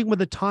changing with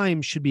the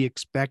time should be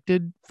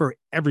expected for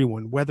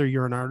everyone, whether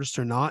you're an artist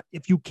or not.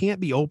 If you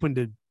can't be open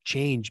to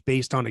change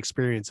based on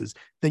experiences,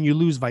 then you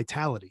lose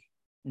vitality.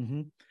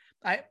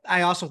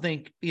 I also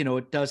think,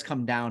 it does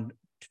come down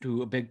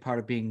to a big part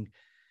of being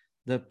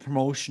the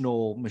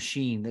promotional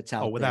machine that's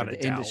out there in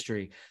the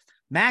industry.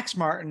 Max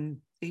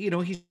Martin,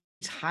 he's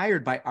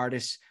hired by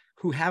artists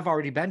who have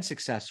already been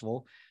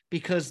successful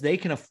because they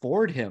can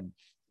afford him.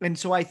 And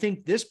so I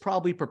think this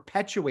probably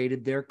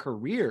perpetuated their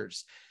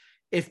careers.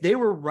 If they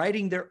were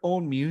writing their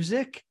own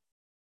music,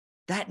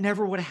 that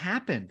never would have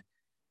happened.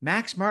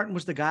 Max Martin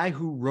was the guy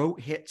who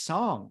wrote hit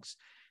songs.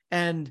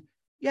 And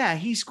yeah,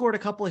 he scored a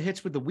couple of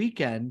hits with The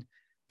Weeknd,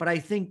 but I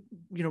think,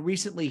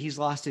 recently he's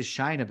lost his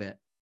shine a bit.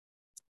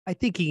 I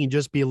think he can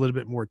just be a little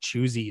bit more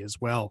choosy as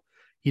well.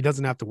 He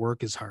doesn't have to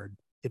work as hard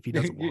if he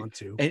doesn't want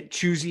to. And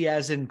choosy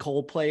as in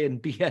Coldplay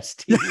and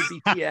BST,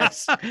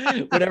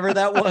 BTS, whatever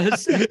that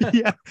was.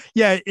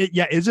 Yeah.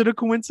 Is it a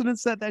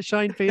coincidence that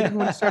shine faded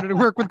when he started to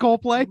work with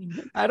Coldplay?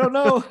 I don't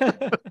know.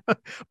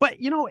 But,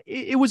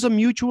 it was a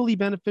mutually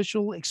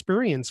beneficial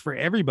experience for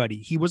everybody.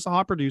 He was a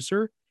hot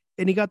producer,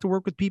 and he got to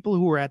work with people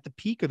who were at the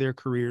peak of their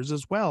careers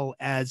as well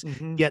as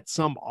get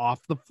some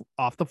off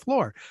the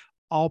floor.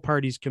 All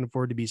parties can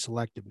afford to be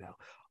selective now.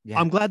 Yeah.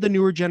 I'm glad the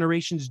newer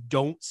generations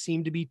don't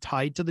seem to be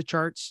tied to the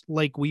charts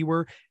like we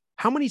were.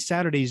 How many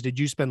Saturdays did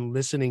you spend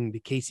listening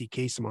to Casey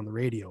Kasem on the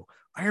radio?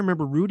 I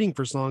remember rooting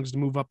for songs to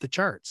move up the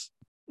charts.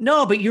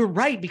 No, but you're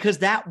right, because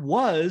that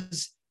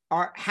was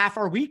half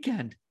our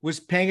weekend was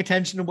paying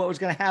attention to what was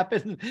going to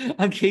happen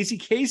on Casey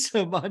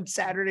Kasem on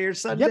Saturday or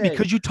Sunday. Yeah,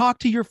 because you talk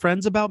to your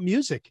friends about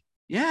music.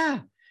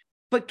 Yeah.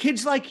 But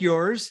kids like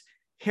yours,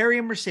 Harry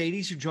and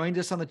Mercedes, who joined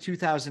us on the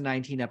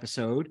 2019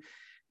 episode,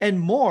 and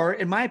more,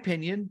 in my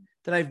opinion,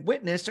 that I've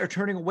witnessed are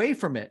turning away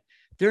from it.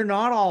 They're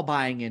not all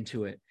buying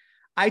into it.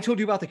 I told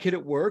you about the kid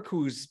at work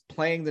who's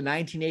playing the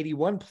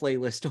 1981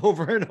 playlist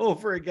over and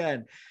over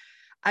again.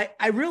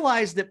 I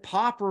realized that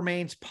pop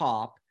remains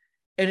pop,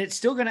 and it's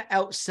still going to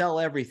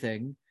outsell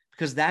everything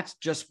because that's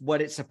just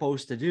what it's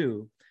supposed to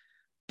do.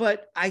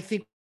 But I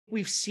think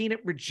we've seen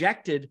it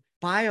rejected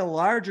by a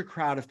larger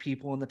crowd of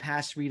people in the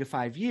past 3 to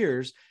 5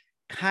 years,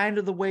 kind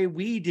of the way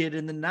we did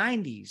in the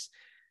 90s.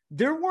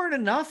 There weren't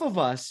enough of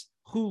us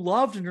who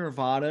loved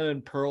Nirvana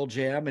and Pearl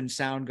Jam and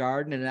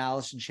Soundgarden and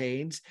Alice in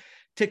Chains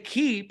to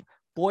keep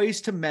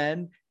Boyz II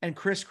Men and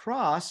Criss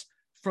Cross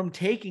from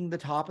taking the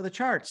top of the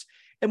charts.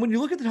 And when you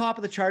look at the top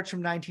of the charts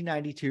from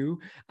 1992,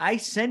 I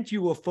sent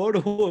you a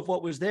photo of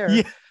what was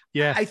there.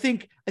 Yeah. I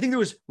think there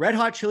was Red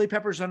Hot Chili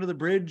Peppers, Under the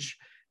Bridge,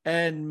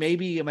 and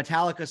maybe a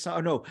Metallica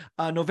song. No,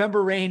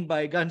 November Rain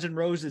by Guns N'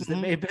 Roses. That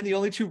may have been the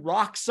only 2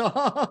 rock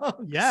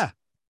songs. Yeah.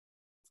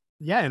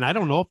 And I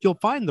don't know if you'll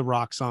find the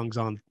rock songs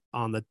on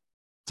the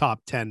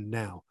top 10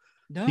 now.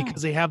 No.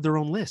 Because they have their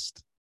own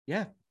list.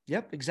 Yeah.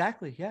 Yep.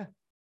 Exactly. Yeah.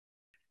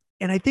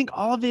 And I think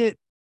all of it,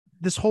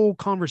 this whole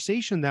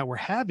conversation that we're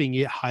having,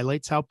 it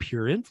highlights how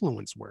pure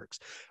influence works.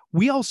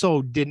 We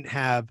also didn't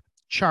have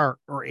chart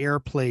or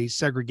airplay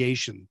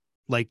segregation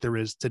like there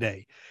is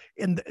today.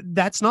 And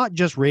that's not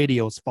just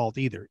radio's fault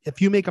either.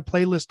 If you make a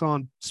playlist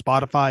on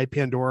Spotify,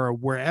 Pandora,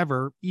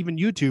 wherever, even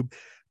YouTube,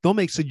 they'll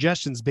make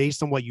suggestions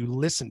based on what you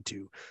listen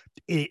to.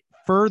 It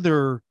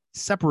further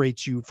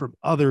separates you from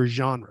other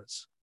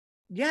genres.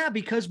 Yeah,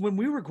 because when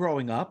we were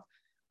growing up,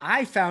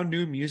 I found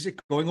new music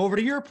going over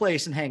to your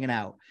place and hanging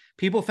out.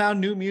 People found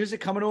new music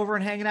coming over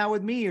and hanging out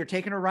with me, or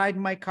taking a ride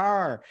in my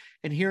car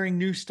and hearing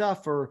new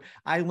stuff, or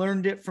I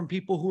learned it from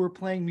people who were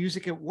playing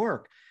music at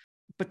work.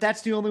 But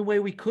that's the only way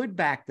we could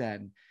back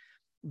then.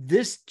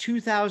 This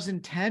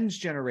 2010s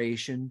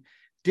generation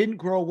didn't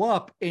grow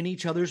up in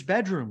each other's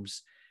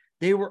bedrooms.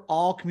 They were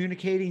all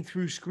communicating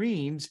through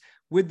screens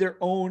with their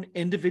own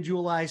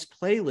individualized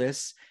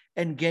playlists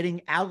and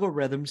getting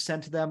algorithms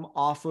sent to them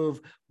off of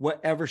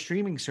whatever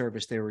streaming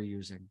service they were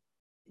using.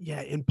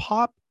 Yeah, in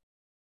pop,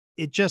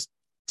 it just,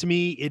 to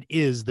me, it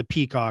is the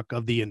peacock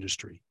of the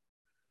industry.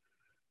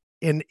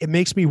 And it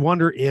makes me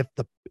wonder if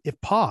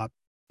pop,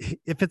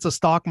 if it's a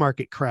stock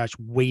market crash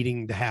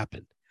waiting to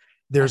happen.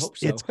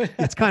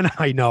 It's kind of,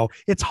 I know,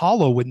 it's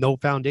hollow with no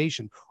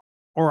foundation.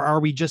 Or are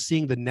we just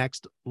seeing the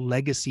next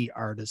legacy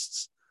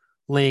artists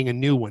laying a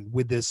new one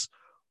with this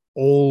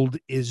old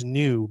is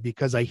new?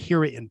 Because I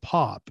hear it in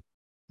pop,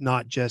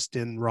 not just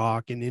in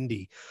rock and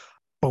indie,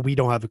 but we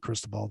don't have a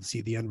crystal ball to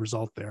see the end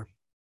result there.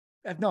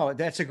 No,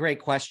 that's a great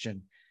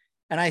question.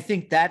 And I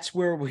think that's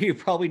where we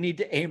probably need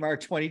to aim our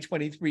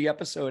 2023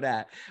 episode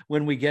at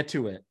when we get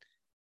to it.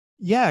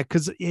 Yeah,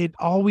 because it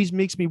always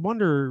makes me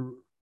wonder,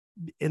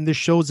 and this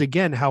shows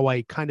again how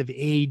I kind of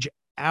age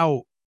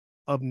out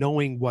of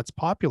knowing what's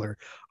popular.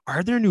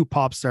 Are there new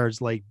pop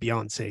stars like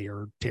Beyonce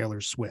or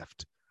Taylor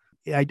Swift?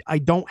 I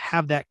don't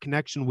have that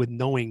connection with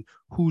knowing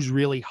who's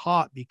really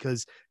hot,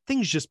 because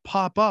things just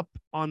pop up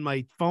on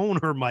my phone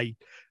or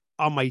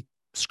on my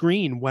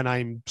screen when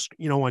I'm,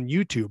 on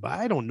YouTube.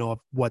 I don't know if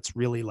what's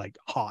really like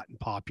hot and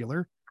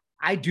popular.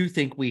 I do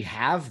think we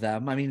have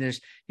them. I mean,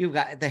 you've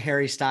got the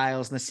Harry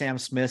Styles and the Sam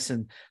Smiths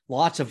and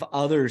lots of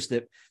others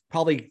that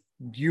probably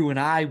you and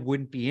I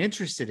wouldn't be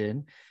interested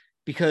in,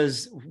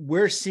 because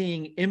we're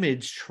seeing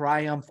image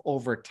triumph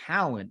over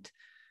talent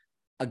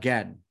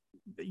again.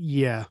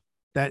 Yeah,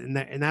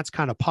 and that's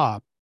kind of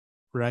pop,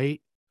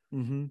 right?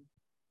 Mm-hmm.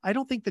 I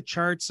don't think the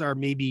charts are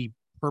maybe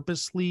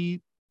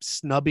purposely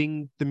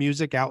snubbing the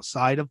music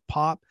outside of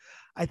pop.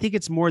 I think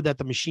it's more that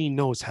the machine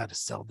knows how to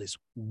sell this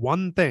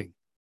one thing,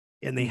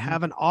 and they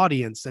have an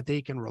audience that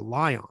they can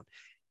rely on.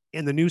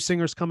 And the new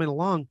singers coming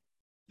along,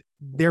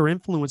 they're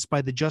influenced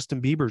by the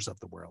Justin Biebers of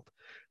the world.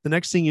 The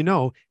next thing you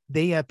know,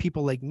 they have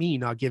people like me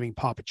not giving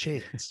pop a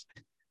chance.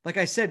 Like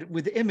I said,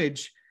 with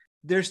image,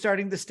 they're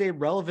starting to stay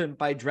relevant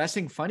by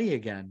dressing funny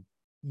again.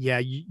 Yeah,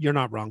 you're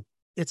not wrong.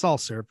 It's all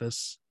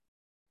surface.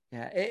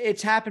 Yeah,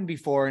 it's happened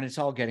before, and it's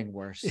all getting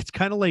worse. It's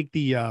kind of like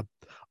the on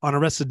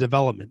Arrested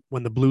Development,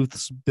 when the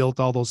Bluths built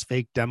all those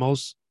fake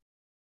demos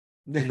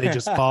and they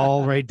just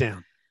fall right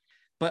down.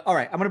 But all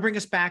right, I'm going to bring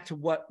us back to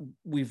what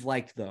we've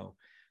liked, though.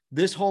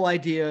 This whole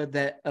idea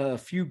that a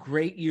few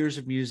great years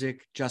of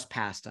music just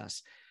passed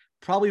us,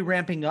 probably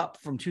ramping up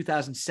from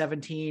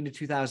 2017 to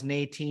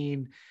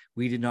 2018.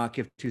 We did not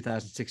give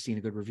 2016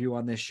 a good review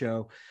on this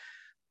show.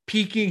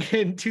 Peaking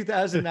in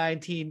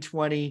 2019,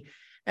 20,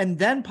 and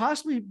then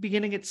possibly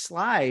beginning its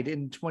slide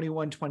in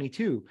 21,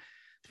 22.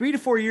 3 to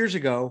 4 years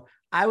ago,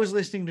 I was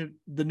listening to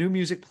the new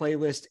music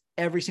playlist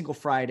every single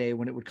Friday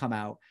when it would come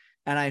out,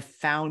 and I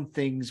found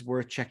things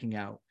worth checking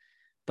out.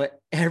 But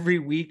every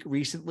week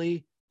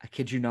recently, I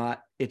kid you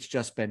not, it's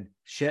just been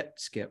shit,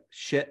 skip,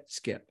 shit,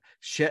 skip,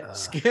 shit,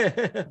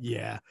 skip.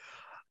 Yeah.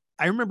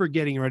 I remember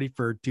getting ready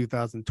for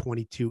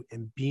 2022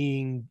 and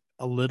being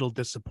a little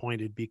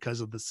disappointed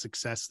because of the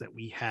success that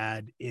we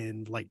had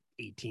in like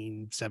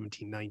 18,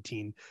 17,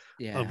 19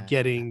 of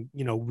getting,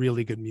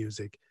 really good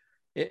music.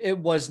 It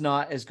was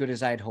not as good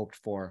as I'd hoped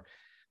for,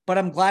 but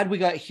I'm glad we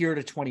got here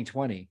to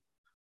 2020.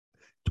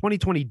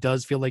 2020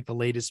 does feel like the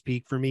latest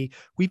peak for me.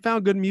 We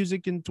found good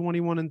music in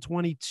 21 and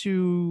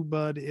 22,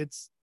 but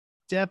it's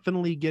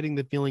definitely getting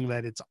the feeling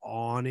that it's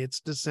on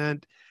its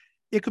descent.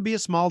 It could be a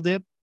small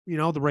dip.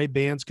 The right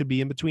bands could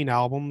be in between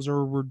albums,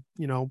 or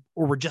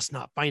we're just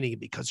not finding it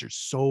because there's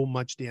so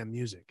much damn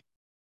music.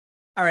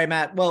 All right,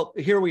 Matt. Well,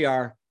 here we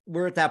are.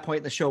 We're at that point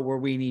in the show where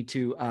we need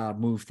to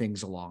move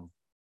things along.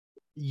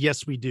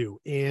 Yes, we do.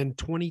 And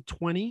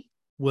 2020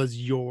 was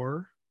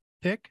your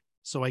pick.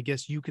 So I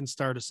guess you can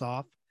start us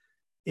off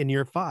in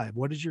year 5.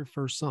 What is your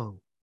first song?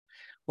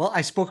 Well,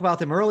 I spoke about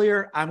them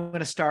earlier. I'm going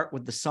to start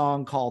with the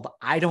song called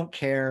I Don't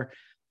Care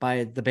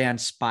by the band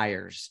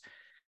Spires.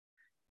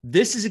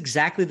 This is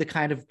exactly the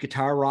kind of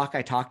guitar rock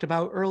I talked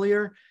about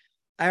earlier.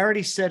 I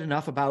already said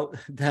enough about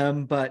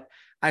them, but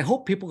I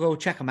hope people go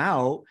check them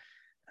out.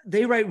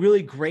 They write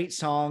really great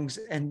songs,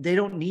 and they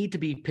don't need to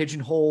be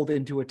pigeonholed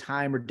into a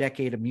time or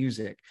decade of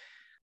music.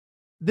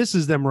 This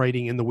is them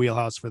writing in the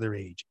wheelhouse for their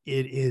age.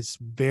 It is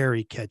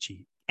very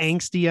catchy,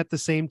 angsty at the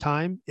same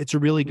time. It's a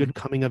really good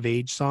coming of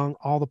age song.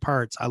 All the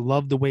parts. I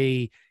love the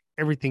way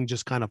everything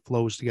just kind of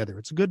flows together.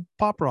 It's a good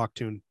pop rock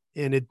tune.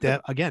 And it,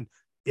 again,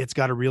 it's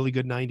got a really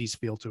good 90s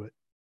feel to it.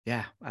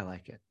 Yeah, I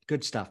like it.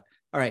 Good stuff.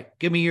 All right,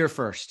 give me your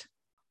first.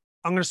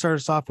 I'm going to start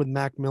us off with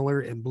Mac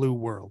Miller and Blue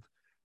World.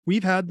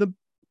 We've had the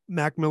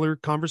Mac Miller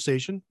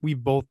conversation.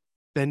 We've both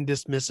been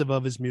dismissive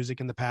of his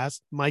music in the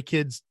past. My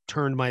kids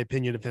turned my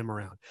opinion of him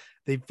around.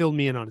 They filled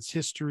me in on his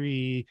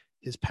history,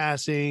 his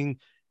passing,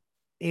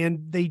 and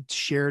they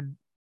shared,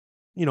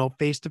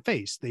 face to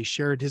face. They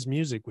shared his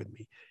music with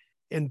me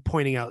and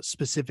pointing out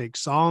specific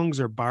songs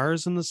or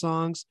bars in the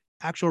songs,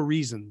 actual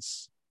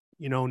reasons,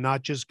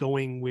 not just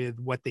going with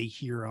what they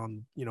hear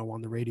on,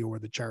 on the radio or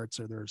the charts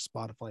or their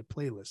Spotify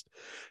playlist.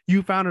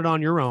 You found it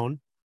on your own.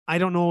 I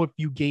don't know if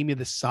you gave me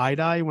the side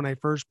eye when I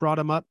first brought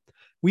him up.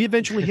 We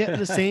eventually hit in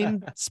the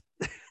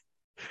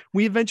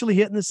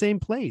same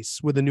place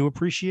with a new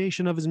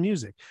appreciation of his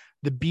music.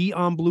 The beat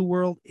on Blue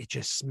World, it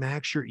just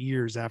smacks your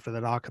ears after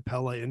that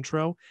acapella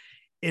intro.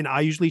 And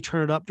I usually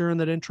turn it up during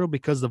that intro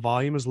because the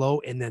volume is low,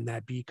 and then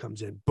that beat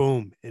comes in,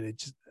 boom, and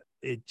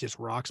it just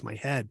rocks my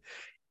head.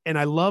 And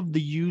I love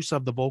the use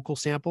of the vocal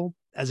sample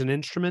as an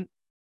instrument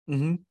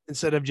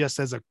instead of just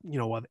as an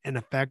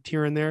effect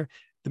here and there.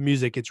 The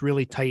music, it's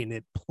really tight and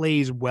it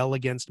plays well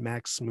against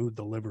Mac's smooth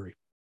delivery.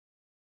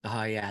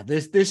 Oh yeah,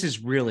 this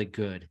is really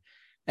good.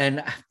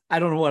 And I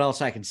don't know what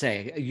else I can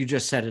say. You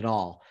just said it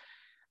all.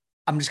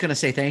 I'm just going to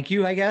say thank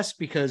you, I guess,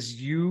 because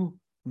you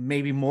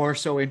maybe more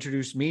so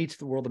introduced me to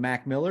the world of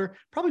Mac Miller,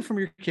 probably from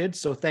your kids.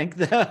 So thank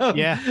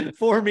them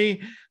for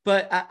me.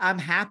 But I'm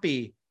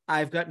happy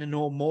I've gotten to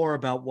know more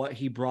about what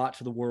he brought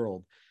to the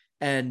world.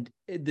 And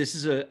this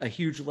is a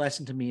huge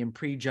lesson to me in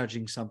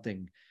prejudging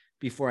something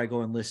before I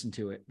go and listen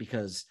to it,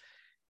 because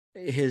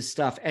his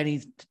stuff,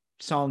 any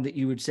song that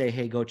you would say,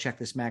 hey, go check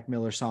this Mac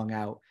Miller song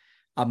out,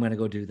 I'm going to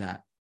go do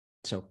that.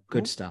 So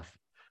good stuff.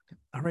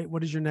 All right.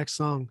 What is your next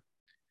song?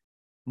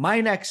 My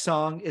next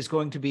song is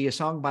going to be a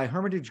song by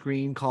Hermitage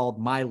Green called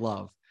My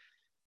Love.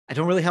 I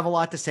don't really have a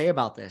lot to say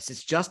about this.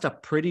 It's just a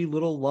pretty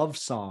little love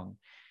song.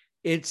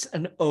 It's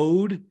an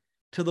ode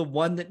to the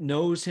one that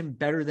knows him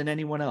better than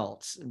anyone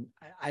else. And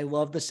I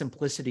love the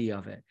simplicity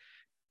of it.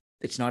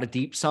 It's not a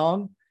deep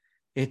song.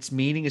 Its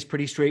meaning is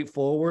pretty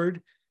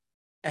straightforward.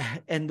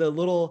 And the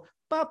little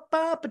that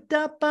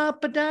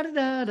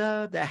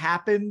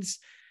happens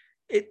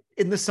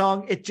in the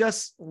song, it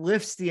just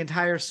lifts the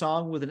entire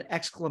song with an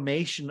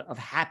exclamation of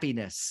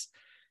happiness.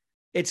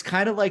 It's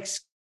kind of like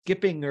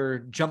skipping or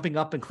jumping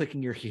up and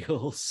clicking your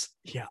heels.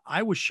 Yeah,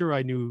 I was sure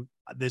I knew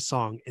this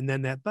song, and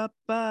then that that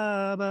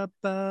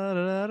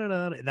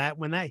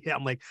when that hit,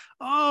 I'm like,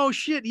 oh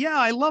shit, yeah,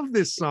 I love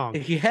this song.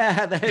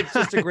 Yeah, it's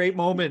just a great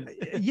moment.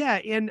 Yeah,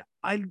 and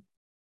I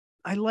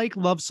like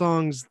love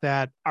songs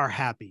that are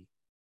happy.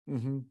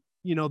 Mm-hmm.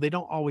 They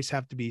don't always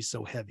have to be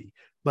so heavy,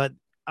 but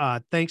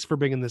thanks for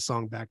bringing this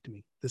song back to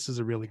me. This is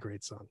a really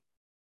great song.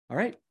 All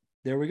right,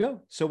 there we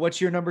go. So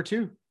what's your number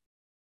 2?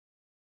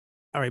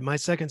 All right, my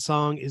second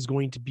song is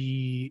going to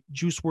be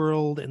Juice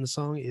WRLD, and the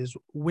song is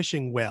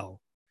Wishing Well.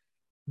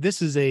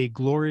 This is a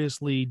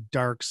gloriously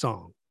dark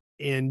song,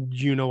 and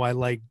I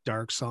like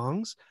dark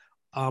songs,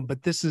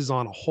 but this is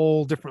on a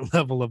whole different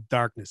level of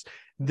darkness.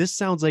 This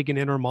sounds like an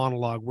inner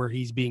monologue where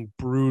he's being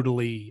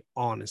brutally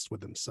honest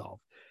with himself.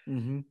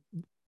 Mm-hmm.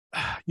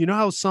 You know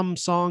how some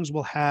songs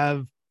will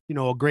have,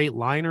 a great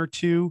line or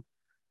two?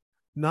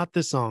 Not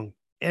this song.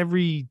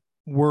 Every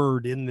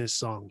word in this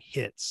song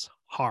hits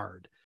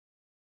hard.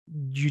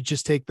 You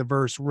just take the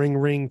verse, ring,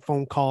 ring,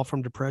 phone call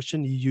from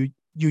depression. You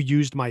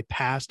used my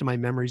past and my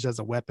memories as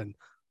a weapon.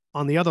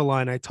 On the other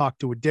line, I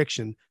talked to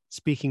addiction.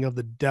 Speaking of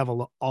the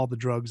devil, all the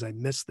drugs, I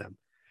miss them.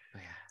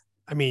 Yeah.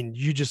 I mean,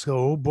 you just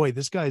go, oh boy,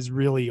 this guy's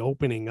really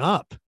opening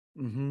up.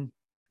 Mm-hmm.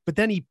 But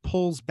then he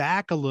pulls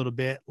back a little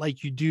bit,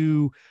 like you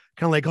do,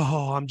 kind of like,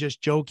 oh, I'm just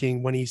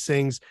joking, when he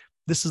sings,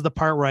 this is the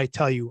part where I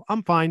tell you,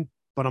 I'm fine,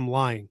 but I'm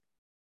lying.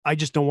 I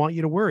just don't want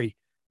you to worry.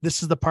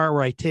 This is the part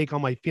where I take all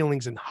my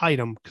feelings and hide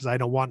them because I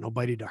don't want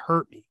nobody to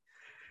hurt me.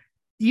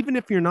 Even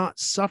if you're not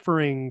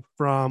suffering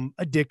from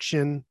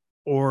addiction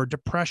or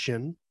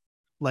depression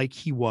like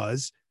he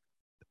was,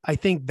 I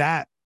think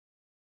that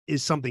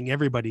is something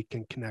everybody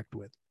can connect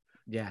with.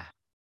 Yeah.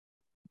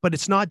 But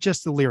it's not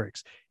just the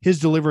lyrics. His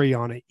delivery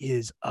on it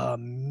is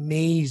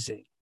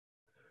amazing.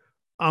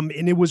 And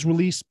it was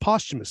released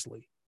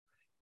posthumously,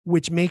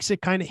 which makes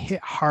it kind of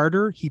hit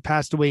harder. He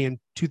passed away in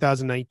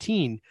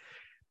 2019.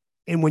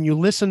 And when you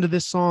listen to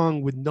this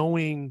song with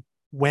knowing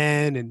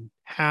when and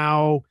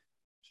how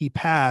he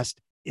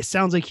passed, it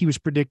sounds like he was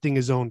predicting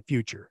his own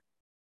future.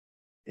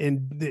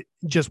 And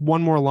just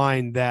one more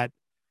line that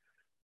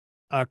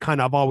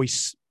kind of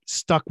always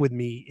stuck with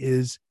me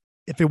is,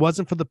 if it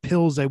wasn't for the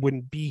pills, I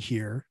wouldn't be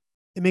here.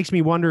 It makes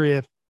me wonder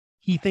if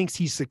he thinks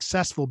he's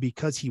successful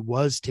because he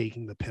was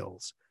taking the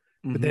pills.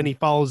 Mm-hmm. But then he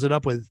follows it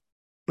up with,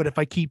 but if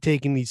I keep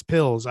taking these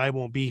pills, I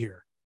won't be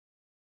here.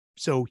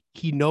 So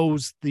he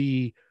knows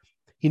the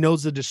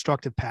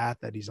destructive path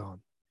that he's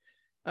on.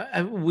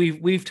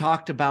 We've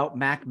talked about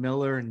Mac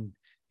Miller and,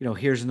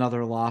 here's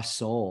another lost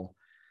soul.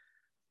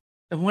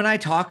 And when I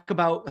talk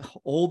about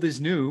old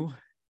is new,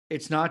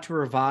 it's not to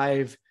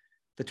revive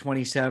the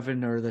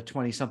 27 or the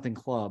 20 something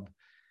club.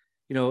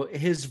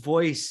 his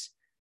voice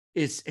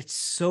it's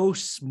so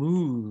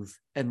smooth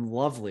and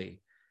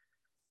lovely.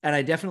 And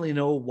I definitely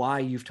know why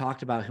you've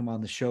talked about him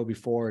on the show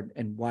before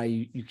and why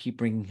you keep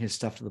bringing his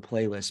stuff to the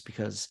playlist,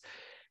 because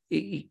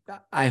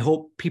I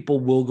hope people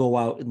will go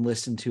out and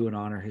listen to and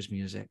honor his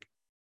music.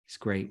 He's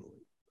great.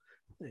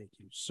 Thank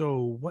you.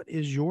 So what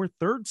is your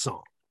third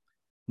song?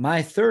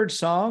 My third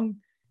song,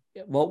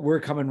 well, we're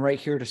coming right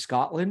here to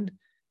Scotland,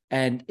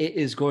 and it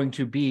is going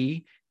to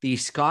be the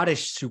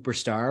Scottish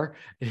superstar,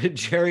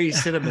 Gerry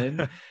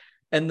Cinnamon.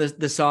 And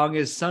the song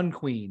is Sun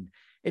Queen.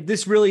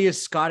 This really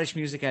is Scottish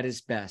music at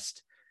its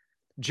best.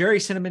 Gerry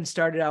Cinnamon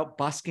started out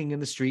busking in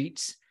the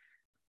streets,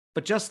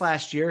 but just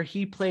last year,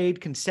 he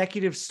played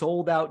consecutive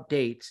sold-out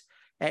dates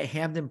at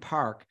Hampden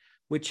Park,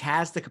 which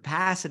has the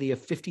capacity of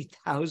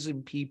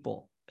 50,000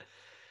 people.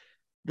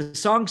 The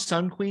song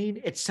Sun Queen,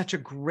 it's such a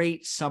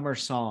great summer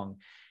song.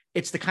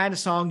 It's the kind of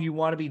song you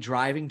want to be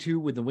driving to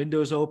with the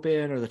windows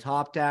open or the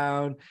top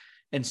down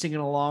and singing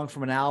along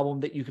from an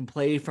album that you can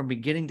play from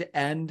beginning to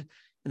end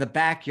in the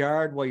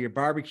backyard while you're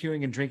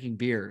barbecuing and drinking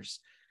beers.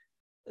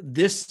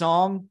 This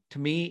song, to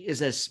me,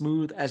 is as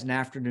smooth as an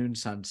afternoon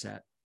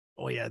sunset.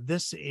 Oh, yeah.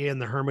 This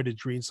and the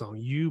Hermitage Green song,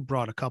 you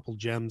brought a couple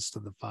gems to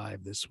the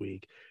 5 this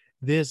week.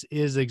 This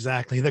is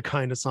exactly the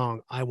kind of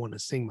song I want to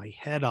sing my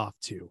head off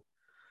to.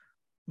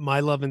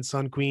 My Love and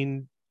Sun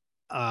Queen,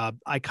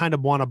 I kind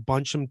of want to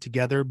bunch them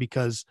together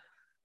because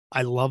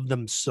I love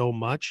them so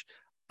much.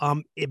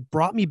 It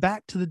brought me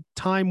back to the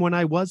time when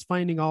I was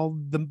finding all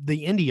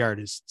the indie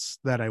artists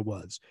that I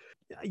was.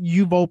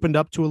 You've opened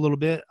up to a little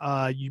bit.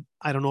 I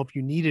don't know if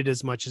you need it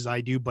as much as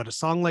I do, but a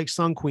song like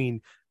Sun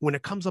Queen, when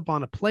it comes up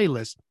on a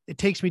playlist, it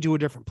takes me to a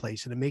different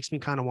place and it makes me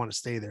kind of want to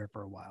stay there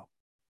for a while.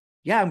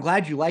 Yeah, I'm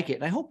glad you like it.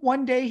 And I hope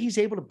one day he's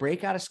able to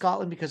break out of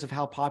Scotland because of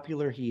how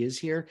popular he is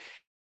here.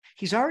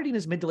 He's already in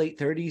his mid to late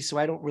 30s, so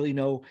I don't really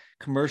know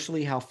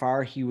commercially how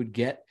far he would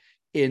get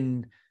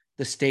in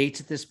the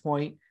States at this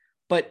point.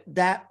 But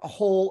that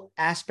whole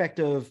aspect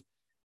of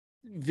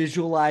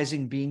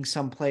visualizing being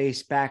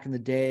someplace back in the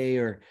day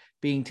or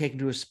being taken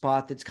to a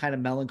spot that's kind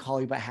of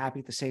melancholy but happy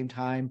at the same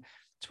time,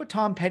 it's what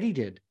Tom Petty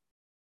did.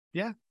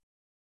 Yeah.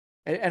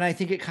 And I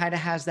think it kind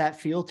of has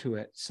that feel to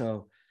it.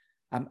 So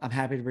I'm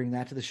happy to bring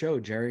that to the show,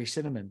 Gerry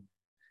Cinnamon.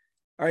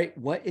 All right,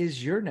 what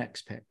is your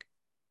next pick?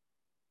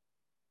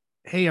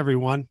 Hey,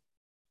 everyone.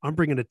 I'm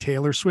bringing a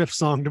Taylor Swift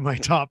song to my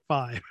top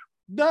 5.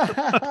 But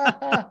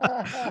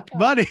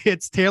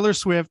it's Taylor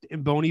Swift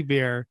and Bon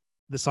Iver.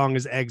 The song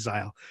is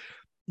Exile.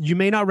 You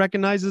may not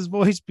recognize his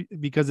voice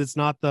because it's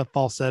not the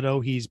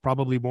falsetto he's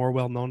probably more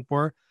well known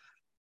for.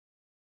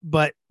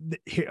 But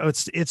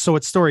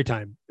it's story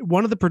time.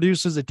 One of the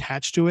producers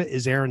attached to it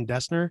is Aaron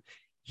Dessner.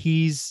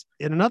 He's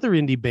in another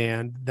indie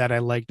band that I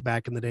liked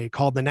back in the day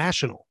called The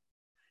National.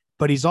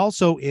 But he's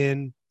also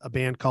in a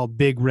band called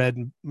Big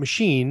Red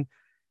Machine,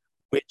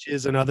 which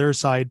is another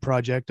side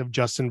project of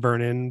Justin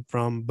Vernon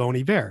from Bon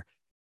Iver.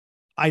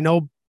 I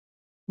know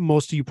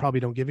most of you probably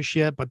don't give a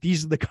shit, but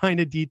these are the kind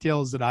of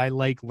details that I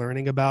like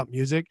learning about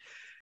music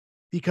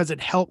because it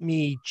helped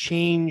me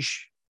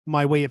change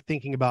my way of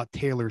thinking about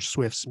Taylor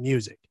Swift's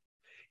music.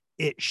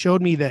 It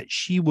showed me that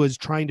she was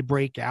trying to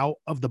break out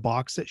of the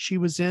box that she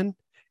was in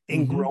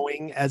and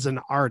growing as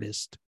an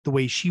artist the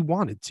way she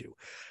wanted to.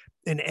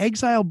 And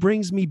Exile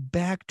brings me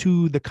back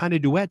to the kind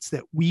of duets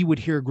that we would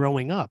hear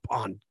growing up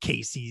on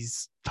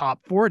Casey's Top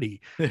 40.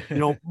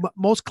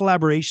 Most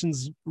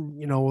collaborations,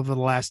 over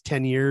the last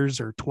 10 years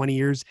or 20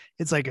 years,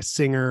 it's like a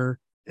singer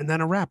and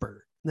then a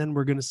rapper. And then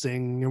we're going to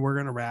sing and we're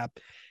going to rap.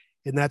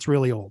 And that's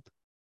really old.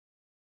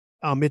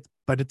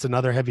 But it's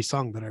another heavy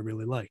song that I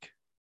really like.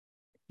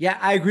 Yeah,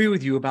 I agree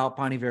with you about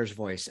Bon Iver's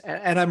voice.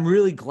 And I'm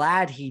really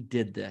glad he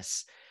did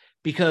this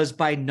because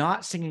by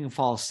not singing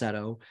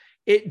falsetto,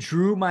 it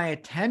drew my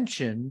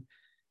attention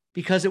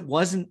because it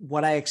wasn't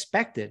what I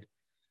expected.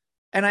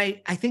 And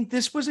I think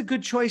this was a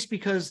good choice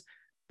because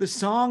the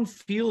song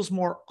feels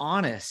more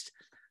honest.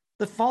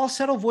 The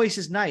falsetto voice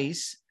is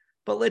nice,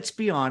 but let's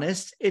be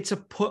honest, it's a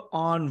put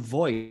on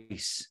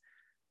voice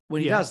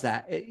when he does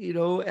that,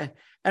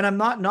 and I'm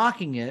not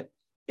knocking it.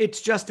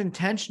 It's just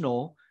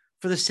intentional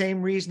for the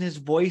same reason his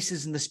voice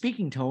is in the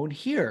speaking tone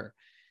here,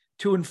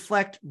 to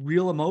inflect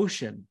real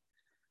emotion.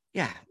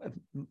 Yeah,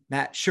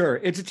 Matt, sure,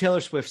 it's a Taylor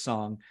Swift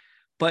song,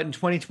 but in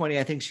 2020,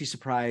 I think she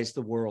surprised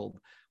the world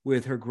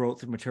with her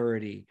growth and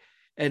maturity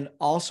and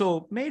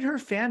also made her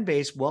fan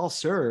base well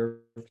served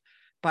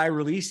by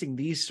releasing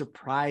these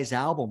surprise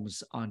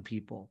albums on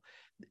people.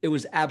 It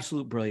was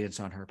absolute brilliance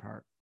on her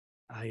part.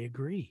 I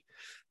agree.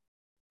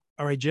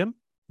 All right, Jim,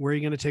 where are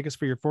you going to take us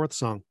for your fourth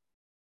song?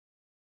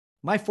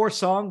 My fourth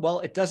song, well,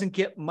 it doesn't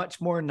get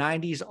much more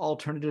 90s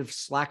alternative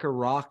slacker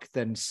rock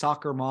than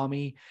Soccer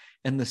Mommy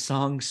and the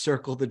song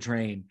Circle the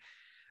Drain.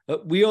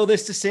 We owe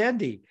this to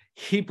Sandy.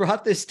 He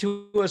brought this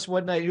to us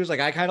one night. He was like,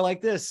 I kind of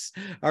like this.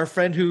 Our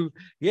friend who,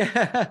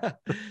 and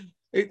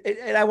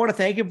I want to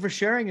thank him for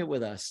sharing it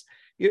with us.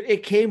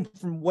 It came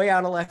from way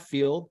out of left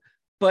field,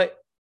 but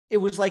it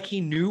was like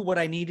he knew what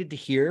I needed to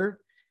hear.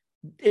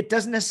 It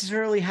doesn't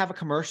necessarily have a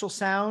commercial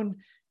sound,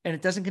 and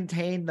it doesn't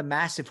contain the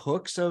massive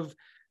hooks of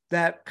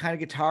that kind of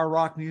guitar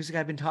rock music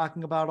I've been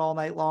talking about all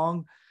night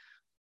long,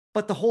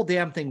 but the whole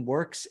damn thing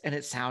works and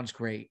it sounds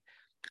great.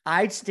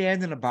 I'd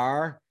stand in a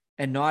bar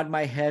and nod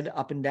my head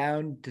up and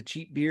down to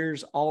cheap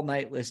beers all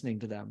night listening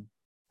to them.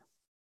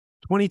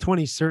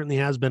 2020 certainly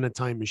has been a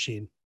time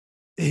machine.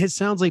 It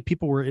sounds like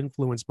people were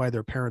influenced by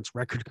their parents'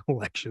 record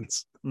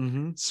collections.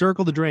 Mm-hmm.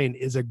 Circle the Drain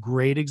is a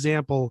great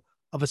example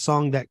of a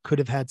song that could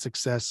have had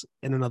success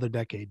in another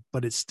decade,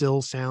 but it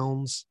still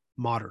sounds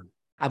modern.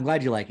 I'm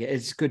glad you like it.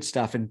 It's good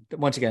stuff. And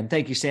once again,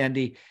 thank you,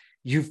 Sandy.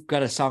 You've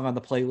got a song on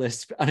the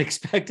playlist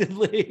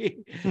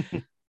unexpectedly.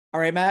 All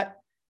right, Matt.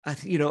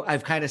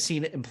 I've kind of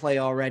seen it in play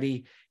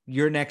already.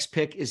 Your next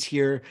pick is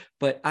here,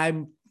 but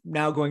I'm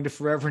now going to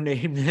forever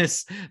name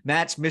this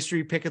Matt's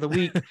mystery pick of the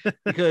week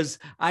because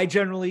I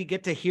generally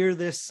get to hear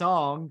this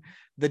song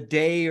the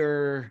day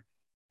or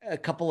a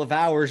couple of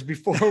hours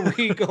before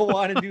we go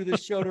on and do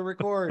this show to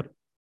record.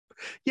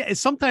 Yeah,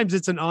 sometimes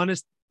it's an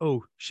honest,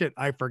 oh shit,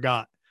 I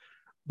forgot.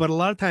 But a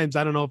lot of times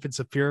I don't know if it's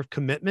a fear of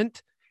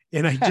commitment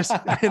and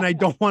I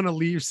don't want to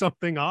leave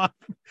something off.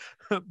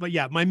 But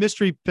yeah, my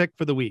mystery pick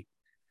for the week,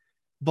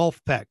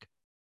 Vulfpeck,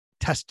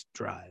 Test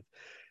Drive.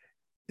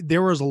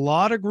 There was a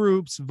lot of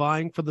groups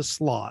vying for the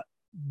slot,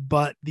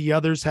 but the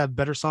others have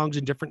better songs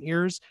in different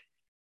ears.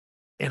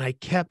 And I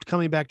kept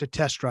coming back to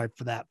Test Drive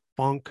for that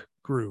funk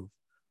groove.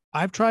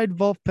 I've tried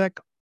Vulfpeck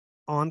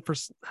on for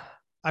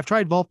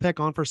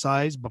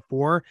size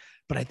before,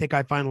 but I think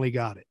I finally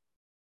got it.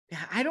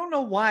 I don't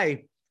know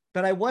why,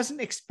 but I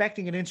wasn't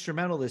expecting an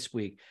instrumental this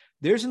week.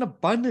 There's an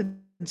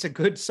abundance of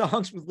good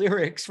songs with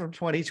lyrics from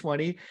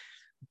 2020,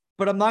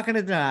 but I'm not going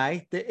to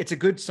deny that it's a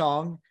good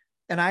song.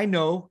 And I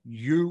know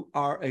you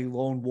are a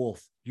lone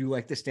wolf. You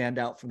like to stand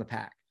out from the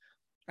pack.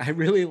 I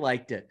really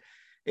liked it.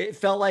 It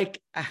felt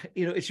like,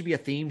 it should be a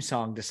theme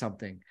song to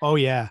something. Oh,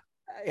 yeah.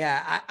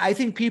 Yeah, I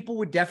think people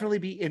would definitely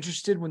be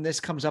interested when this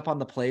comes up on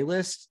the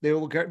playlist. They're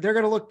going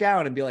to look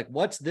down and be like,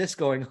 what's this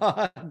going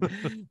on?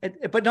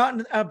 But not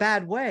in a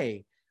bad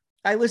way.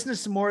 I listened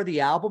to some more of the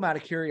album out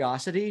of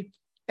curiosity,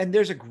 and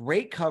there's a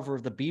great cover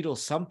of the Beatles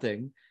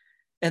Something.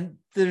 And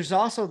there's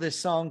also this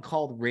song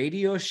called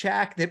Radio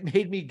Shack that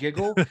made me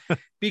giggle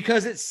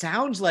because it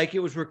sounds like it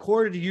was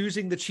recorded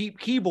using the cheap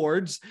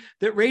keyboards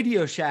that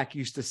Radio Shack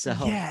used to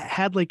sell. Yeah, it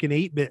had like an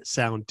 8-bit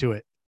sound to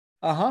it.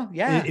 Uh-huh,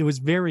 yeah. It was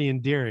very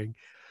endearing.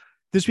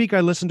 This week I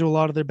listened to a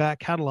lot of their back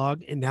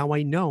catalog, and now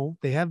I know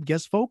they have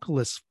guest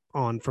vocalists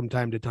on from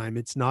time to time.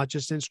 It's not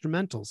just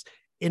instrumentals,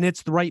 and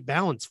it's the right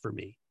balance for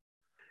me.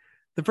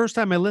 The first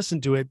time I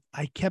listened to it,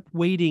 I kept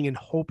waiting and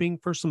hoping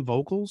for some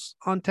vocals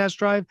on Test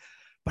Drive,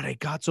 but I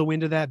got so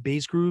into that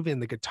bass groove and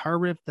the guitar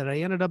riff that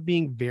I ended up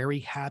being very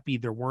happy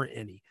there weren't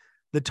any.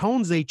 The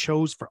tones they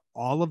chose for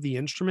all of the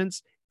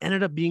instruments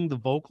ended up being the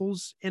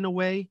vocals in a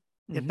way,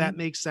 if that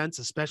makes sense,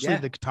 especially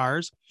the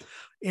guitars.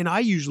 And I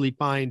usually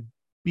find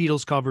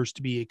Beatles covers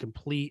to be a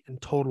complete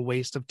and total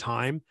waste of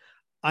time.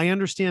 I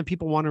understand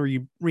people want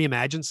to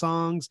reimagine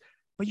songs,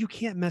 but you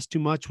can't mess too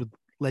much with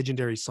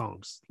legendary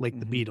songs like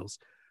the Beatles.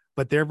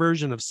 But their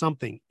version of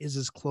Something is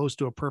as close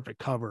to a perfect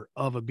cover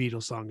of a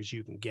Beatles song as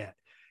you can get.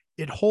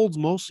 It holds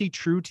mostly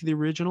true to the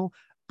original,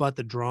 but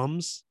the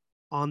drums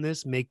on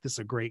this make this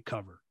a great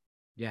cover.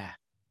 Yeah,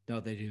 no,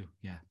 they do.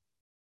 Yeah.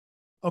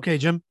 Okay,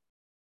 Jim,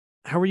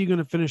 how are you going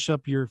to finish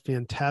up your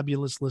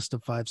fantabulous list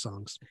of 5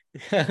 songs?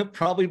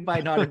 Probably by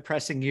not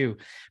impressing you,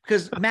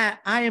 because Matt,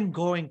 I am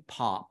going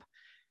pop.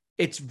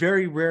 It's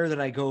very rare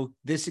that I go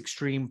this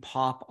extreme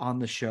pop on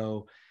the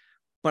show,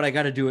 but I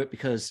got to do it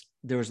because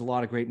there was a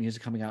lot of great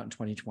music coming out in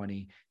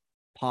 2020,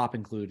 pop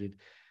included.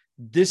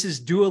 This is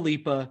Dua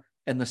Lipa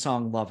and the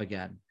song Love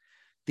Again.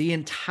 The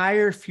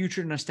entire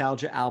Future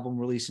Nostalgia album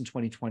released in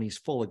 2020 is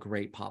full of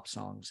great pop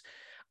songs.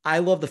 I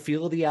love the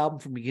feel of the album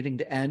from beginning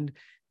to end,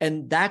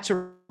 and that's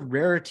a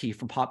rarity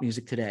from pop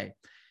music today.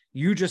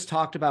 You just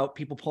talked about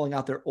people pulling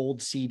out their old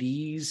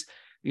CDs.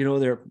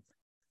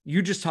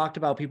 You just talked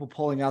about people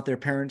pulling out their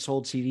parents'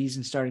 old CDs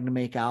and starting to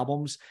make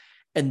albums.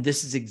 And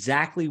this is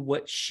exactly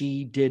what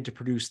she did to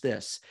produce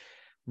this.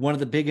 One of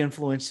the big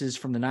influences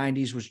from the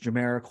 90s was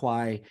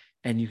Jamiroquai,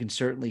 and you can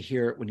certainly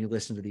hear it when you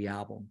listen to the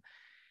album.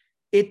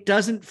 It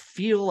doesn't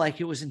feel like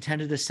it was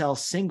intended to sell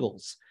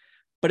singles,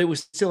 but it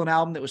was still an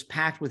album that was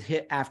packed with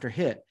hit after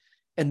hit.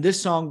 And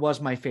this song was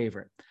my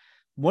favorite.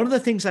 One of the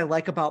things I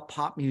like about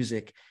pop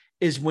music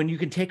is when you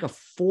can take a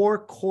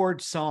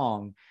 4-chord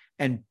song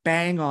and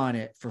bang on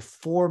it for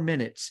 4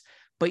 minutes,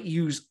 but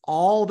use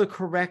all the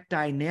correct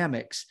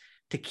dynamics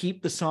to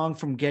keep the song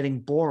from getting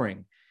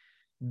boring.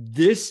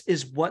 This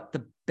is what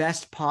the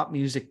best pop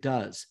music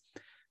does.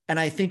 And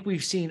I think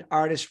we've seen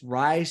artists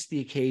rise to the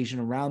occasion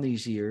around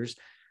these years,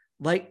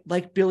 like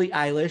Billie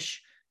Eilish.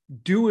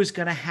 Dua is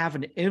going to have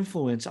an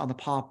influence on the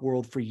pop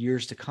world for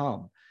years to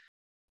come.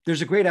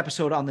 There's a great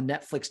episode on the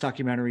Netflix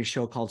documentary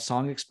show called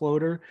Song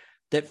Exploder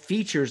that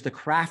features the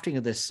crafting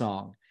of this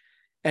song.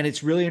 And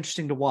it's really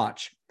interesting to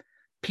watch.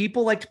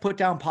 People like to put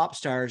down pop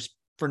stars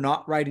for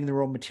not writing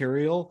their own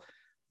material,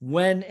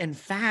 when in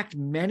fact,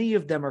 many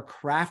of them are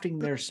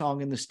crafting their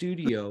song in the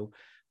studio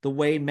the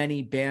way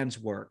many bands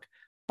work,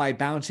 by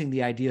bouncing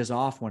the ideas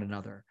off one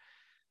another.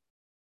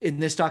 in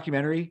this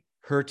documentary,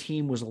 her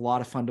team was a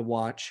lot of fun to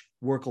watch,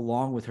 work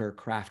along with her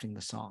crafting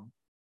the song.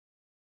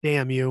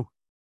 Damn you.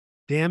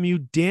 Damn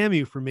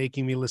you for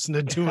making me listen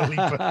to Dua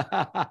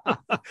Lipa.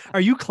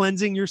 Are you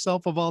cleansing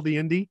yourself of all the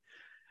indie?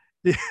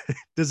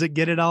 Does it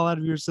get it all out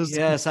of your system?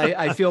 Yes,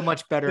 I feel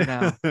much better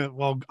now.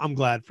 Well, I'm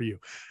glad for you.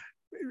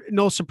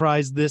 No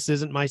surprise, this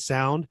isn't my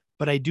sound,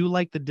 but I do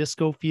like the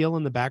disco feel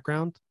in the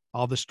background,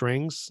 all the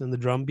strings and the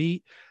drum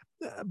beat.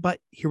 But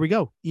here we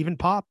go. Even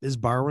pop is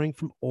borrowing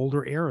from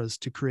older eras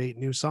to create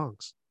new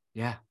songs.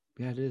 Yeah,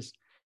 it is.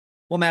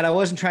 Well, Matt, I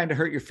wasn't trying to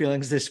hurt your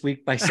feelings this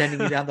week by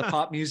sending you down the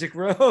pop music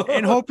road.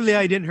 And hopefully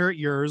I didn't hurt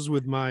yours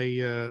with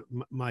my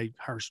my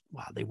harsh,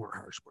 well, they weren't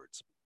harsh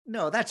words.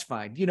 No, that's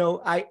fine. You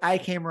know, I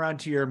came around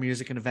to your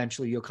music and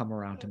eventually you'll come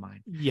around to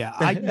mine. Yeah,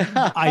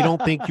 I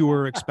don't think you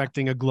were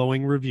expecting a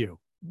glowing review.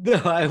 No,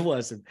 I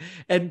wasn't.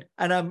 And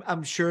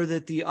I'm sure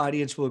that the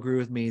audience will agree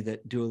with me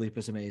that Dua Lipa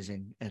is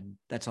amazing, and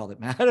that's all that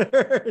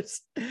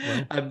matters.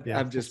 Well,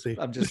 I'm just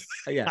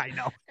yeah. I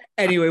know.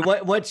 Anyway,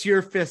 what's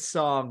your fifth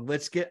song?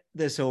 Let's get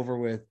this over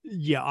with.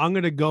 Yeah, I'm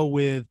gonna go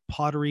with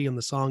Pottery, and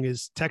the song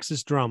is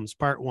Texas Drums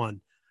Part 1.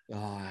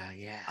 Oh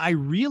yeah. I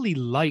really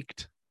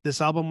liked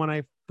this album when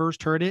I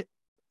first heard it,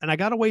 and I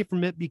got away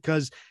from it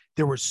because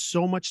there was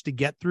so much to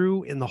get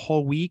through in the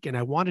whole week, and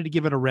I wanted to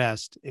give it a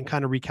rest and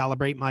kind of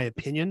recalibrate my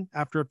opinion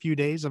after a few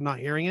days of not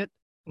hearing it.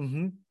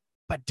 Mm-hmm.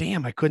 But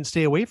damn, I couldn't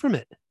stay away from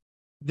it.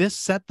 This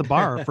set the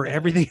bar for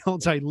everything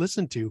else I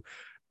listened to.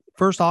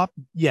 First off,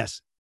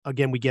 yes,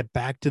 again, we get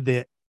back to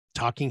the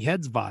Talking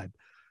Heads vibe,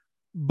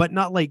 but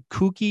not like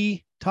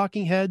kooky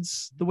Talking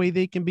Heads the way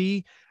they can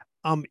be.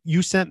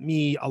 You sent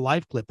me a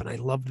live clip and I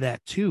loved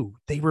that too.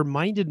 They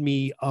reminded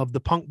me of the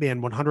punk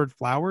band 100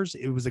 Flowers.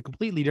 It was a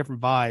completely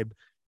different vibe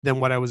than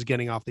what I was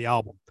getting off the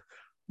album.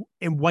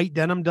 And White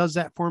Denim does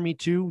that for me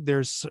too.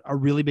 There's a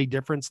really big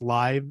difference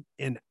live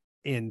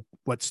in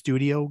what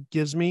studio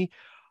gives me.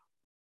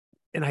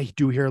 And I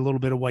do hear a little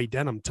bit of White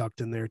Denim tucked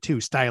in there too,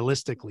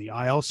 stylistically.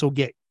 I also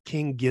get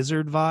King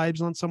Gizzard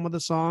vibes on some of the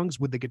songs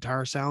with the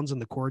guitar sounds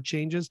and the chord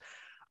changes.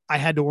 I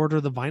had to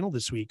order the vinyl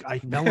this week. I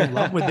fell in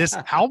love with this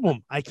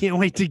album. I can't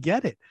wait to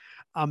get it.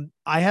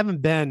 I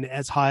haven't been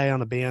as high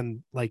on a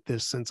band like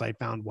this since I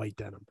found White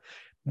Denim.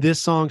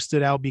 This song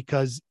stood out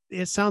because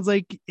it sounds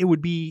like it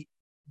would be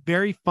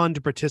very fun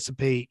to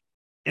participate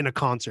in a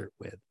concert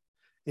with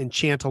and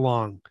chant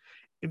along.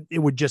 It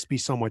would just be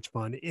so much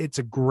fun. It's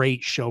a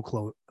great show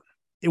close.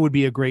 It would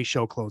be a great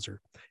show closer,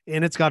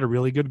 and it's got a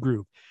really good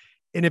groove.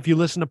 And if you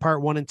listen to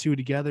part 1 and 2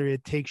 together,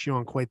 it takes you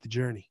on quite the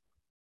journey.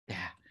 Yeah.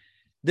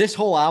 This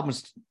whole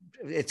album's,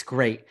 it's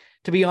great.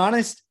 To be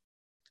honest,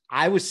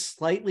 I was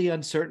slightly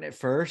uncertain at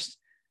first,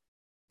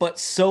 but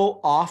so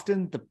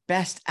often the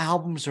best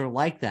albums are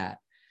like that.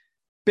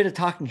 Bit of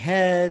Talking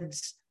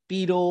Heads,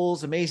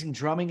 Beatles, amazing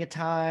drumming at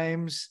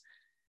times,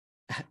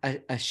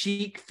 a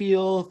chic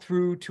feel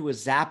through to a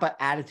Zappa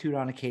attitude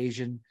on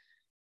occasion.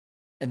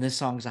 And this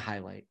song's a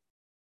highlight.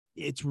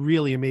 It's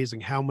really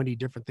amazing how many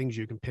different things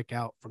you can pick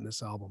out from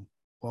this album.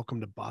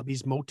 Welcome to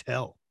Bobby's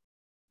Motel.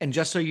 And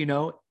just so you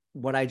know,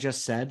 what I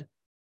just said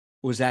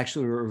was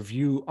actually a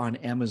review on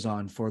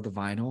Amazon for the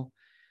vinyl,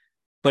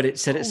 but it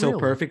said it so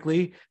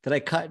perfectly that I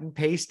cut and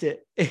pasted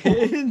it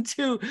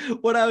into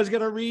what I was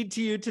going to read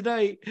to you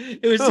tonight.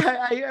 It was,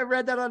 I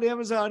read that on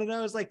Amazon and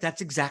I was like,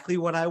 that's exactly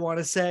what I want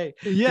to say.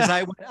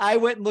 Yeah. I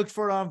went and looked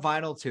for it on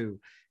vinyl too,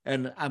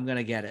 and I'm going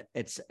to get it.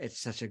 It's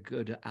such a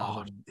good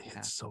album. Oh,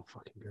 it's so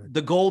fucking good.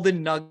 The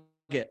golden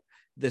nugget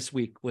this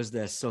week was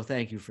this. So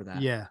thank you for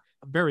that. Yeah.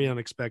 Very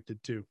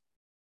unexpected too.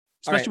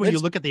 Especially right, when you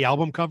look at the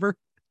album cover.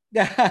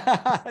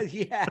 Yeah.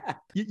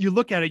 You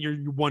look at it,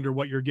 you wonder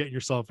what you're getting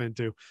yourself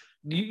into.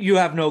 You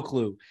have no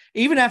clue.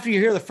 Even after you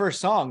hear the first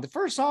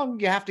song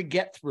you have to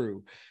get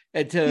through.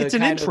 It's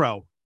an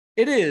intro.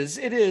 It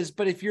is.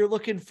 But if you're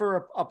looking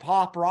for a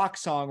pop rock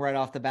song right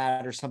off the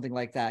bat or something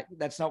like that,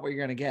 that's not what you're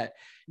going to get.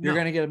 You're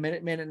going to get a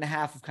minute and a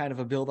half of kind of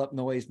a build up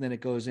noise, and then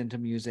it goes into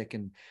music.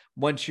 And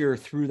once you're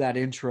through that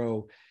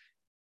intro,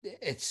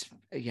 it's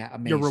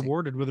amazing. You're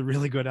rewarded with a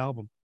really good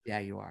album. Yeah,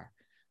 you are.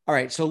 All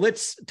right, so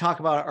let's talk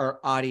about our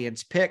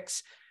audience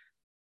picks.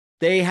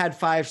 They had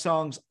 5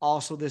 songs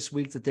also this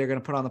week that they're going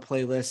to put on the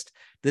playlist.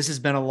 This has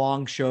been a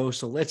long show,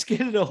 so let's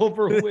get it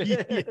over with.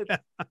 Yeah.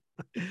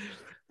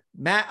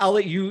 Matt, I'll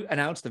let you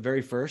announce the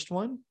very first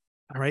one.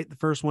 All right, the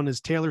first one is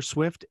Taylor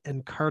Swift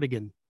and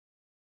Cardigan.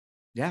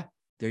 Yeah,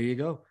 there you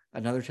go.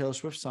 Another Taylor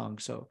Swift song.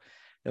 So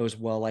that was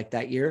well like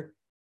that year.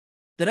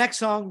 The next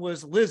song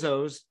was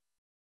Lizzo's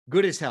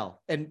Good as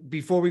Hell. And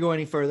before we go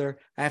any further,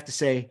 I have to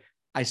say,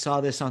 I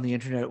saw this on the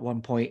internet at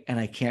one point and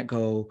I can't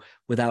go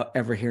without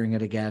ever hearing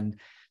it again.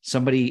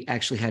 Somebody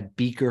actually had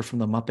Beaker from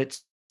the Muppets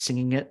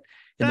singing it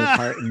in their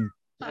part. And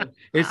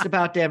it's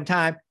about damn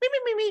time.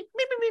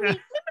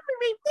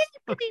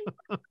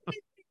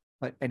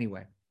 But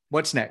anyway,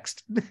 what's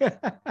next?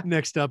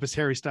 Next up is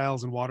Harry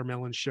Styles and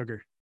Watermelon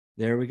Sugar.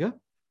 There we go.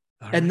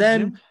 All and right, then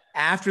Jim.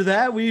 After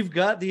that, we've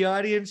got the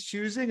audience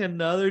choosing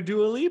another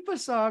Dua Lipa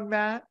song,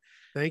 Matt.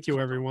 Thank you,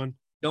 everyone.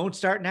 Don't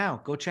start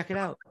now. Go check it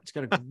out. It's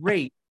got a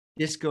great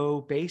disco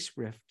bass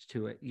riff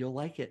to it. You'll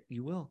like it.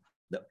 You will.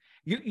 No,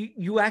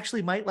 you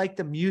actually might like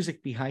the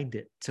music behind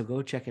it. So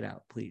go check it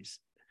out, please.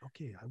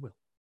 Okay, I will.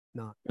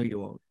 Not. No, you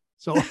won't.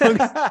 So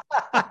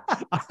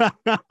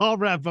I'll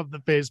wrap up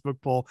the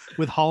Facebook poll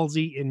with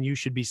Halsey and You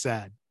Should Be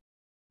Sad.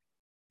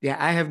 Yeah,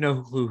 I have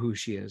no clue who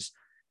she is.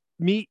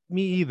 Me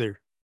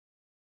either.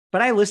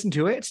 But I listened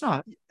to it. It's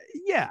not.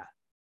 Yeah.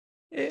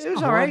 It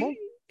was all right.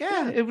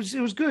 Yeah, it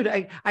was good.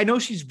 I know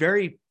she's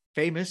very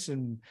famous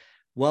and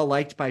well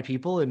liked by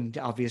people, and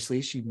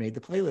obviously she made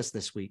the playlist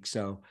this week.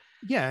 So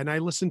yeah, and I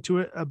listened to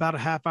it about a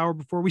half hour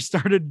before we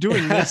started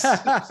doing this.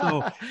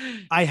 So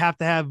I have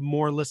to have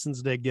more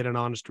listens to get an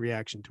honest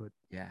reaction to it.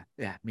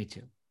 Yeah, me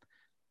too.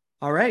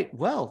 All right.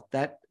 Well,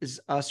 that is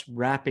us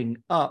wrapping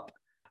up.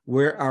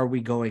 Where are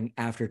we going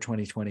after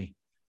 2020?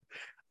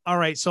 All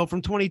right. So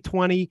from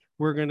 2020,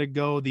 we're going to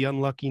go the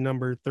unlucky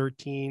number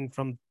 13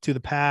 from to the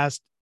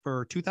past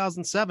for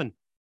 2007.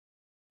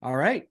 All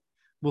right.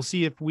 We'll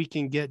see if we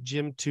can get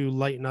Jim to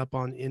lighten up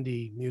on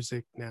indie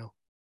music now.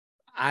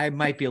 I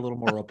might be a little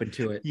more open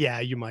to it.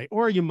 Yeah, you might,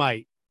 or you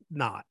might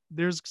not.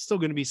 There's still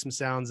going to be some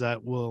sounds that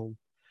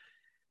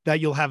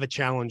you'll have a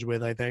challenge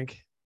with, I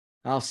think.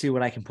 I'll see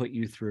what I can put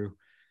you through.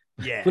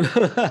 Yeah.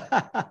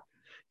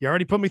 You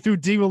already put me through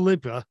Dua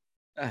Lipa.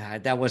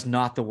 That was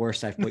not the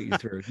worst I've put you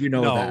through. You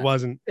know no, that. It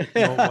wasn't. No,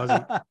 it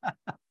wasn't.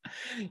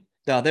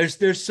 No,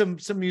 there's some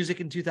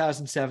music in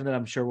 2007 that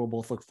I'm sure we'll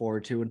both look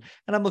forward to. And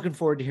I'm looking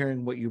forward to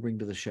hearing what you bring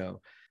to the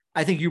show.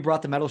 I think you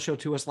brought the metal show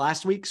to us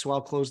last week, so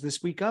I'll close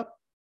this week up.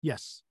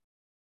 Yes.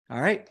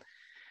 All right.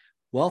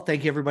 Well,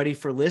 thank you everybody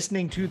for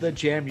listening to the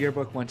Jam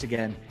Yearbook once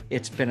again.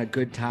 It's been a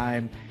good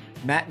time.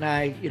 Matt and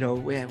I,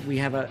 we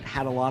have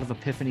had a lot of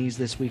epiphanies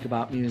this week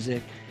about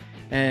music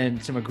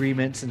and some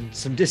agreements and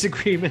some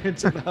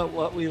disagreements about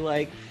what we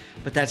like,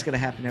 but that's going to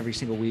happen every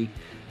single week.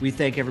 We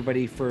thank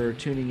everybody for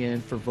tuning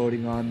in, for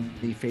voting on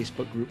the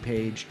Facebook group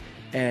page,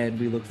 and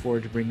we look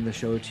forward to bringing the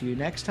show to you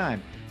next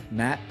time.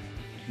 Matt,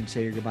 you can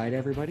say your goodbye to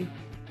everybody.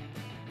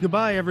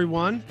 Goodbye,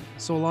 everyone.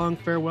 So long,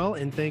 farewell,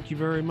 and thank you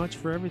very much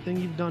for everything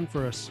you've done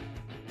for us.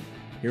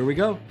 Here we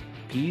go.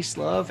 Peace,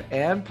 love,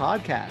 and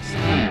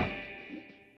podcast.